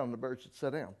to sit down, and the bird should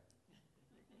sit down?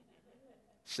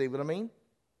 See what I mean?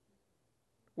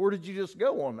 Where did you just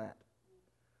go on that?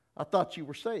 I thought you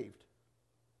were saved.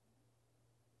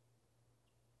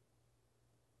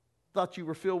 Thought you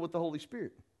were filled with the Holy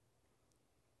Spirit.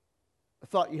 I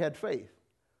thought you had faith.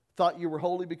 Thought you were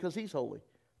holy because He's holy.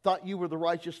 Thought you were the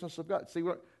righteousness of God. See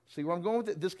where I'm going with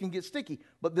it? This can get sticky.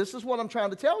 But this is what I'm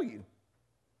trying to tell you.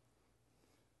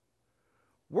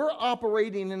 We're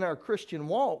operating in our Christian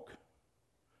walk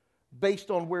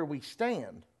based on where we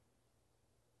stand,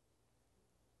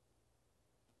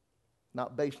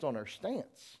 not based on our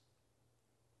stance.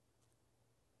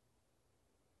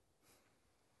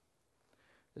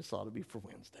 This ought to be for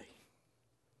Wednesday.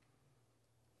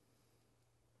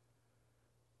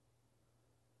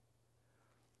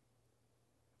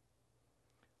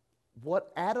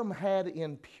 What Adam had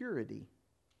in purity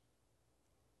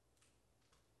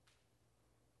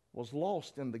was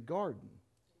lost in the garden.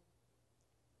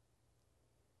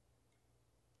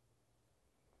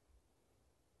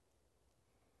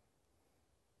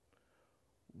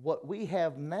 What we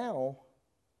have now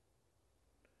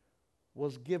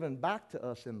was given back to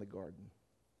us in the garden.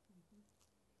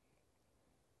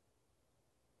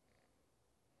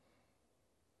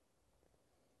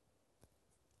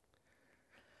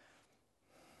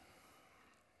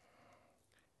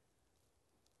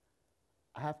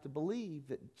 I have to believe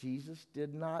that Jesus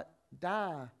did not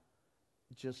die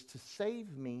just to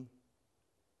save me.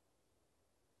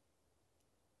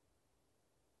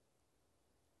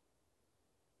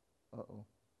 Uh-oh.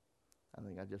 I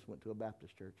think I just went to a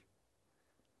Baptist church.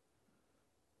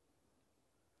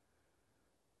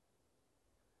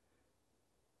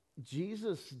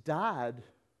 Jesus died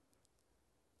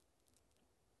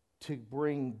to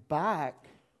bring back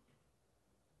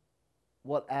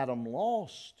what Adam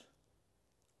lost.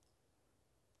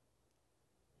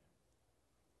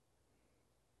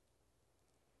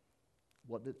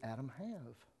 What did Adam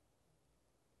have?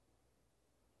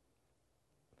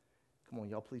 Come on,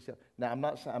 y'all, please help. Now, I'm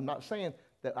not saying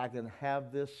that I can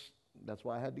have this. That's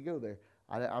why I had to go there.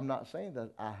 I'm not saying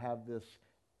that I have this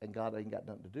and God ain't got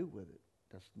nothing to do with it.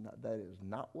 That is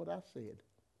not what I said.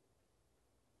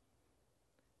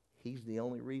 He's the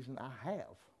only reason I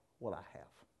have what I have.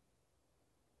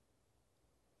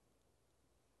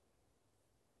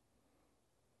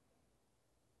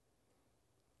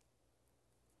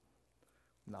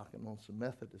 Knocking on some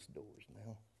Methodist doors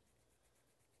now.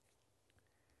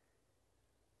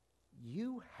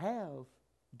 You have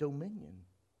dominion.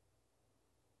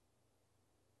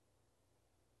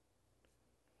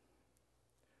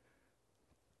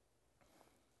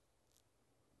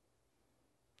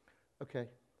 Okay,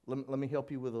 let me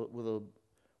help you with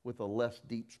with a less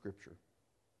deep scripture.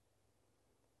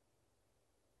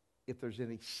 If there's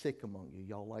any sick among you,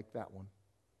 y'all like that one?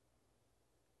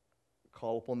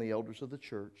 Call upon the elders of the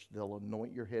church. They'll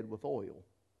anoint your head with oil.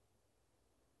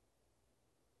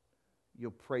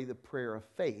 You'll pray the prayer of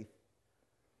faith,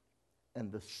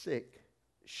 and the sick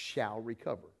shall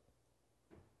recover.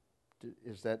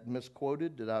 Is that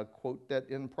misquoted? Did I quote that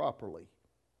improperly?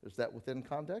 Is that within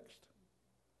context?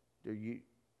 Do you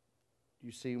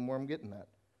see where I'm getting at?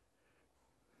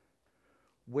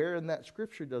 Where in that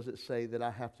scripture does it say that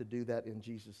I have to do that in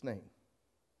Jesus' name?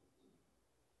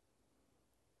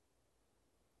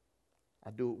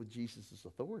 I do it with Jesus'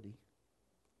 authority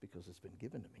because it's been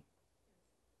given to me.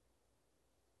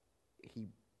 He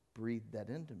breathed that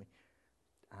into me.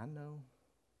 I know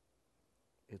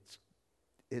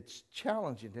it's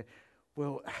challenging.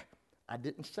 Well, I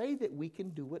didn't say that we can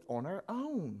do it on our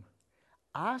own.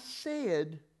 I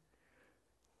said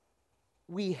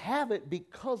we have it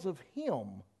because of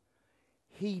Him.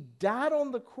 He died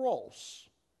on the cross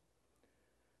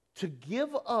to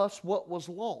give us what was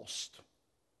lost.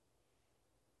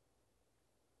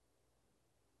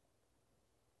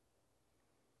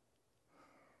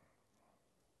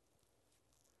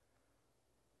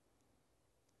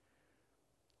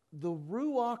 The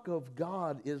Ruach of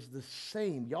God is the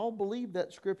same. Y'all believe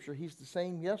that scripture? He's the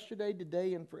same yesterday,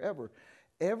 today, and forever.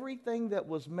 Everything that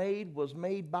was made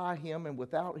by Him, and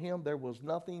without Him there was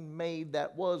nothing made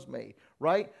that was made.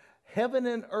 Right? Heaven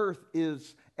and earth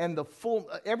is, and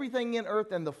everything in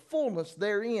earth and the fullness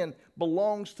therein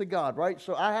belongs to God. Right?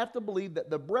 So I have to believe that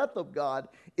the breath of God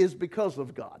is because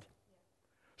of God.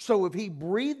 So if He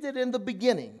breathed it in the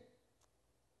beginning,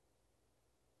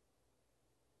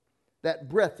 that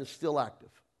breath is still active.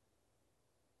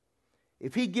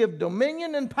 If He give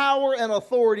dominion and power and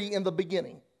authority in the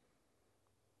beginning,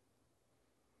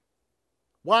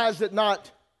 why is it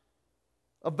not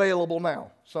available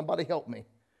now? Somebody help me.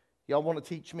 Y'all want to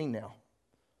teach me now?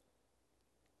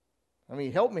 I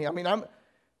mean, help me. I mean,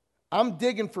 I'm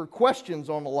digging for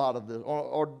questions on a lot of this,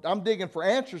 or I'm digging for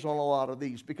answers on a lot of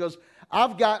these, because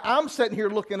I'm sitting here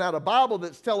looking at a Bible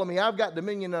that's telling me I've got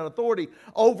dominion and authority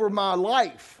over my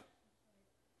life.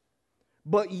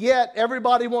 But yet,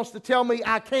 everybody wants to tell me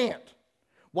I can't.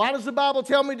 Why does the Bible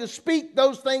tell me to speak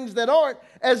those things that aren't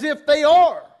as if they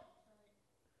are?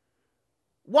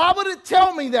 Why would it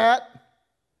tell me that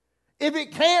if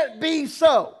it can't be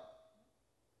so?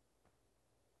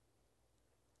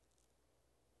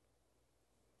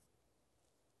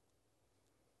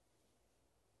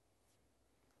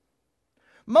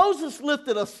 Moses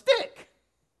lifted a stick.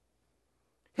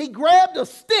 He grabbed a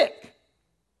stick.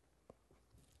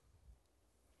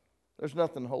 There's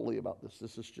nothing holy about this.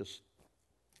 This is just,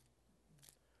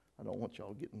 I don't want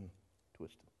y'all getting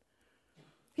twisted.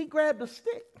 He grabbed a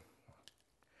stick.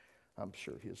 I'm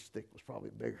sure his stick was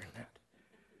probably bigger than that.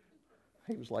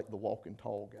 He was like the walking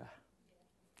tall guy.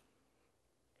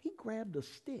 He grabbed a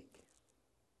stick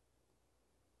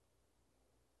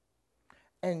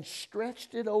and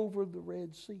stretched it over the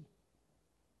Red Sea.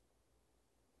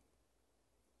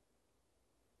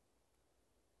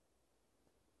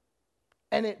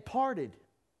 And it parted.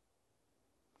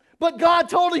 But God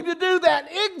told him to do that.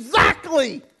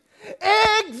 Exactly.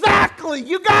 Exactly.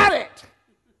 You got it.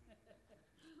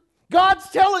 God's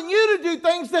telling you to do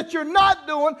things that you're not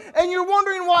doing, and you're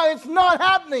wondering why it's not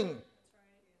happening.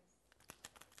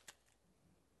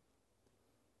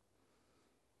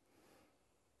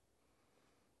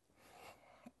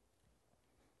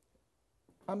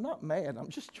 I'm not mad. I'm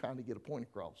just trying to get a point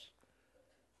across.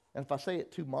 And if I say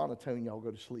it too monotone, y'all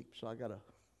go to sleep. So I got to...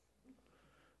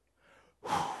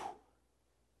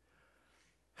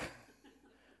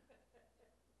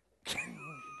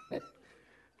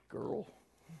 Girl.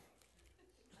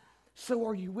 So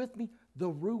are you with me? The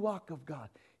Ruach of God.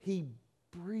 He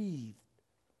breathed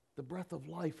the breath of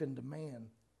life into man.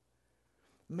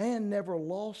 Man never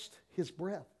lost his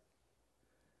breath.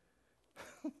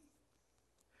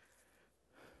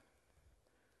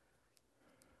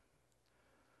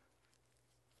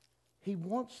 He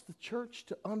wants the church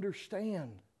to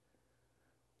understand.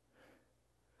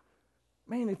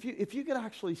 Man, if you could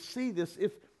actually see this,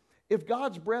 if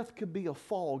God's breath could be a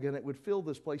fog and it would fill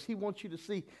this place, He wants you to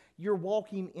see you're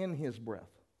walking in His breath.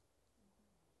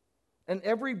 And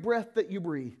every breath that you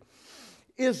breathe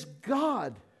is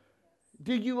God.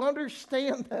 Do you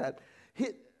understand that?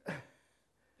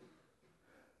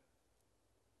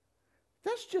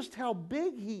 That's just how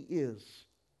big He is.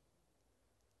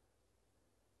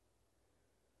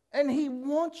 And He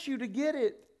wants you to get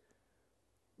it.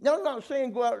 Now, I'm not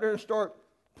saying go out there and start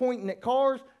pointing at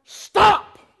cars.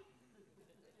 Stop!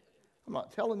 I'm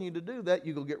not telling you to do that.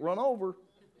 You're going to get run over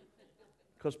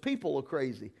because people are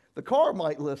crazy. The car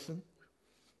might listen.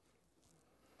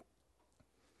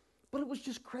 But it was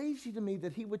just crazy to me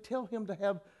that he would tell him to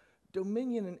have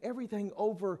dominion and everything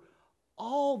over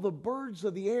all the birds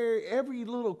of the air, every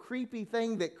little creepy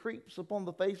thing that creeps upon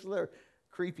the face of the earth.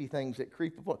 Creepy things that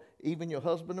creep upon, even your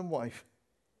husband and wife.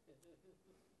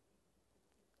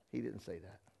 He didn't say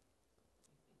that.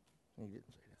 He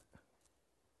didn't say that.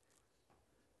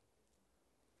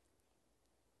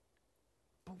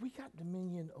 But we got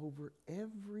dominion over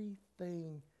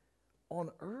everything on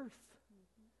earth.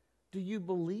 Do you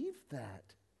believe that?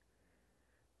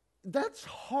 That's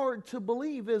hard to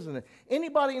believe, isn't it?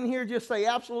 Anybody in here just say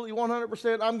absolutely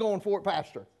 100%, I'm going for it,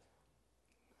 Pastor?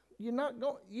 You're not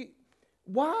going.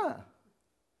 Why?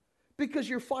 Because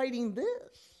you're fighting this.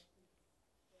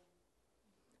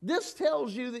 This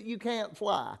tells you that you can't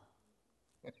fly.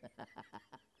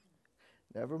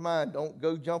 Never mind, don't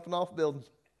go jumping off buildings.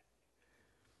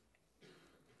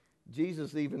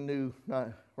 Jesus even knew,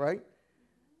 right?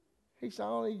 He said, I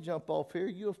don't need to jump off here.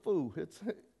 You're a fool. It's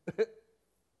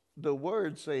the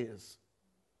word says.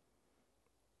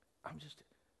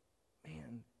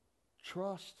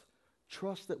 Trust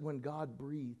that when God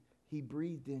breathed, he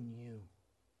breathed in you.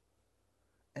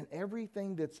 And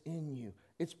everything that's in you,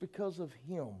 it's because of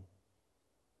him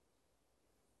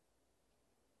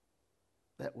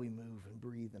that we move and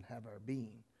breathe and have our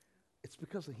being. It's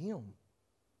because of him.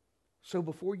 So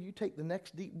before you take the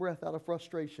next deep breath out of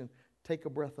frustration, take a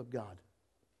breath of God.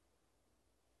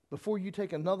 Before you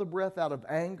take another breath out of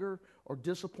anger or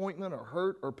disappointment or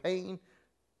hurt or pain,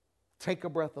 take a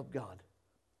breath of God.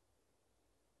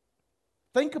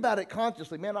 Think about it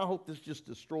consciously. Man, I hope this just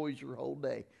destroys your whole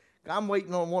day. I'm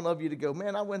waiting on one of you to go,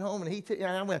 man, I went home and and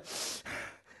I went,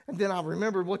 and then I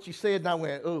remembered what you said and I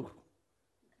went, ooh.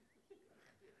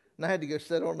 And I had to go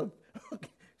sit on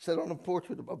the porch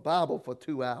with a Bible for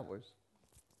 2 hours.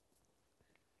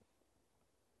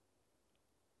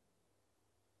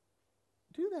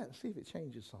 Do that and see if it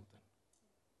changes something.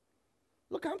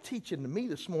 Look, I'm teaching to me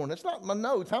this morning. It's not my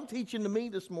notes. I'm teaching to me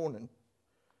this morning.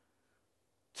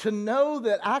 To know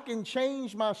that I can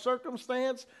change my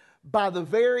circumstance by the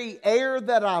very air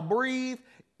that I breathe,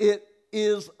 it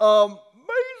is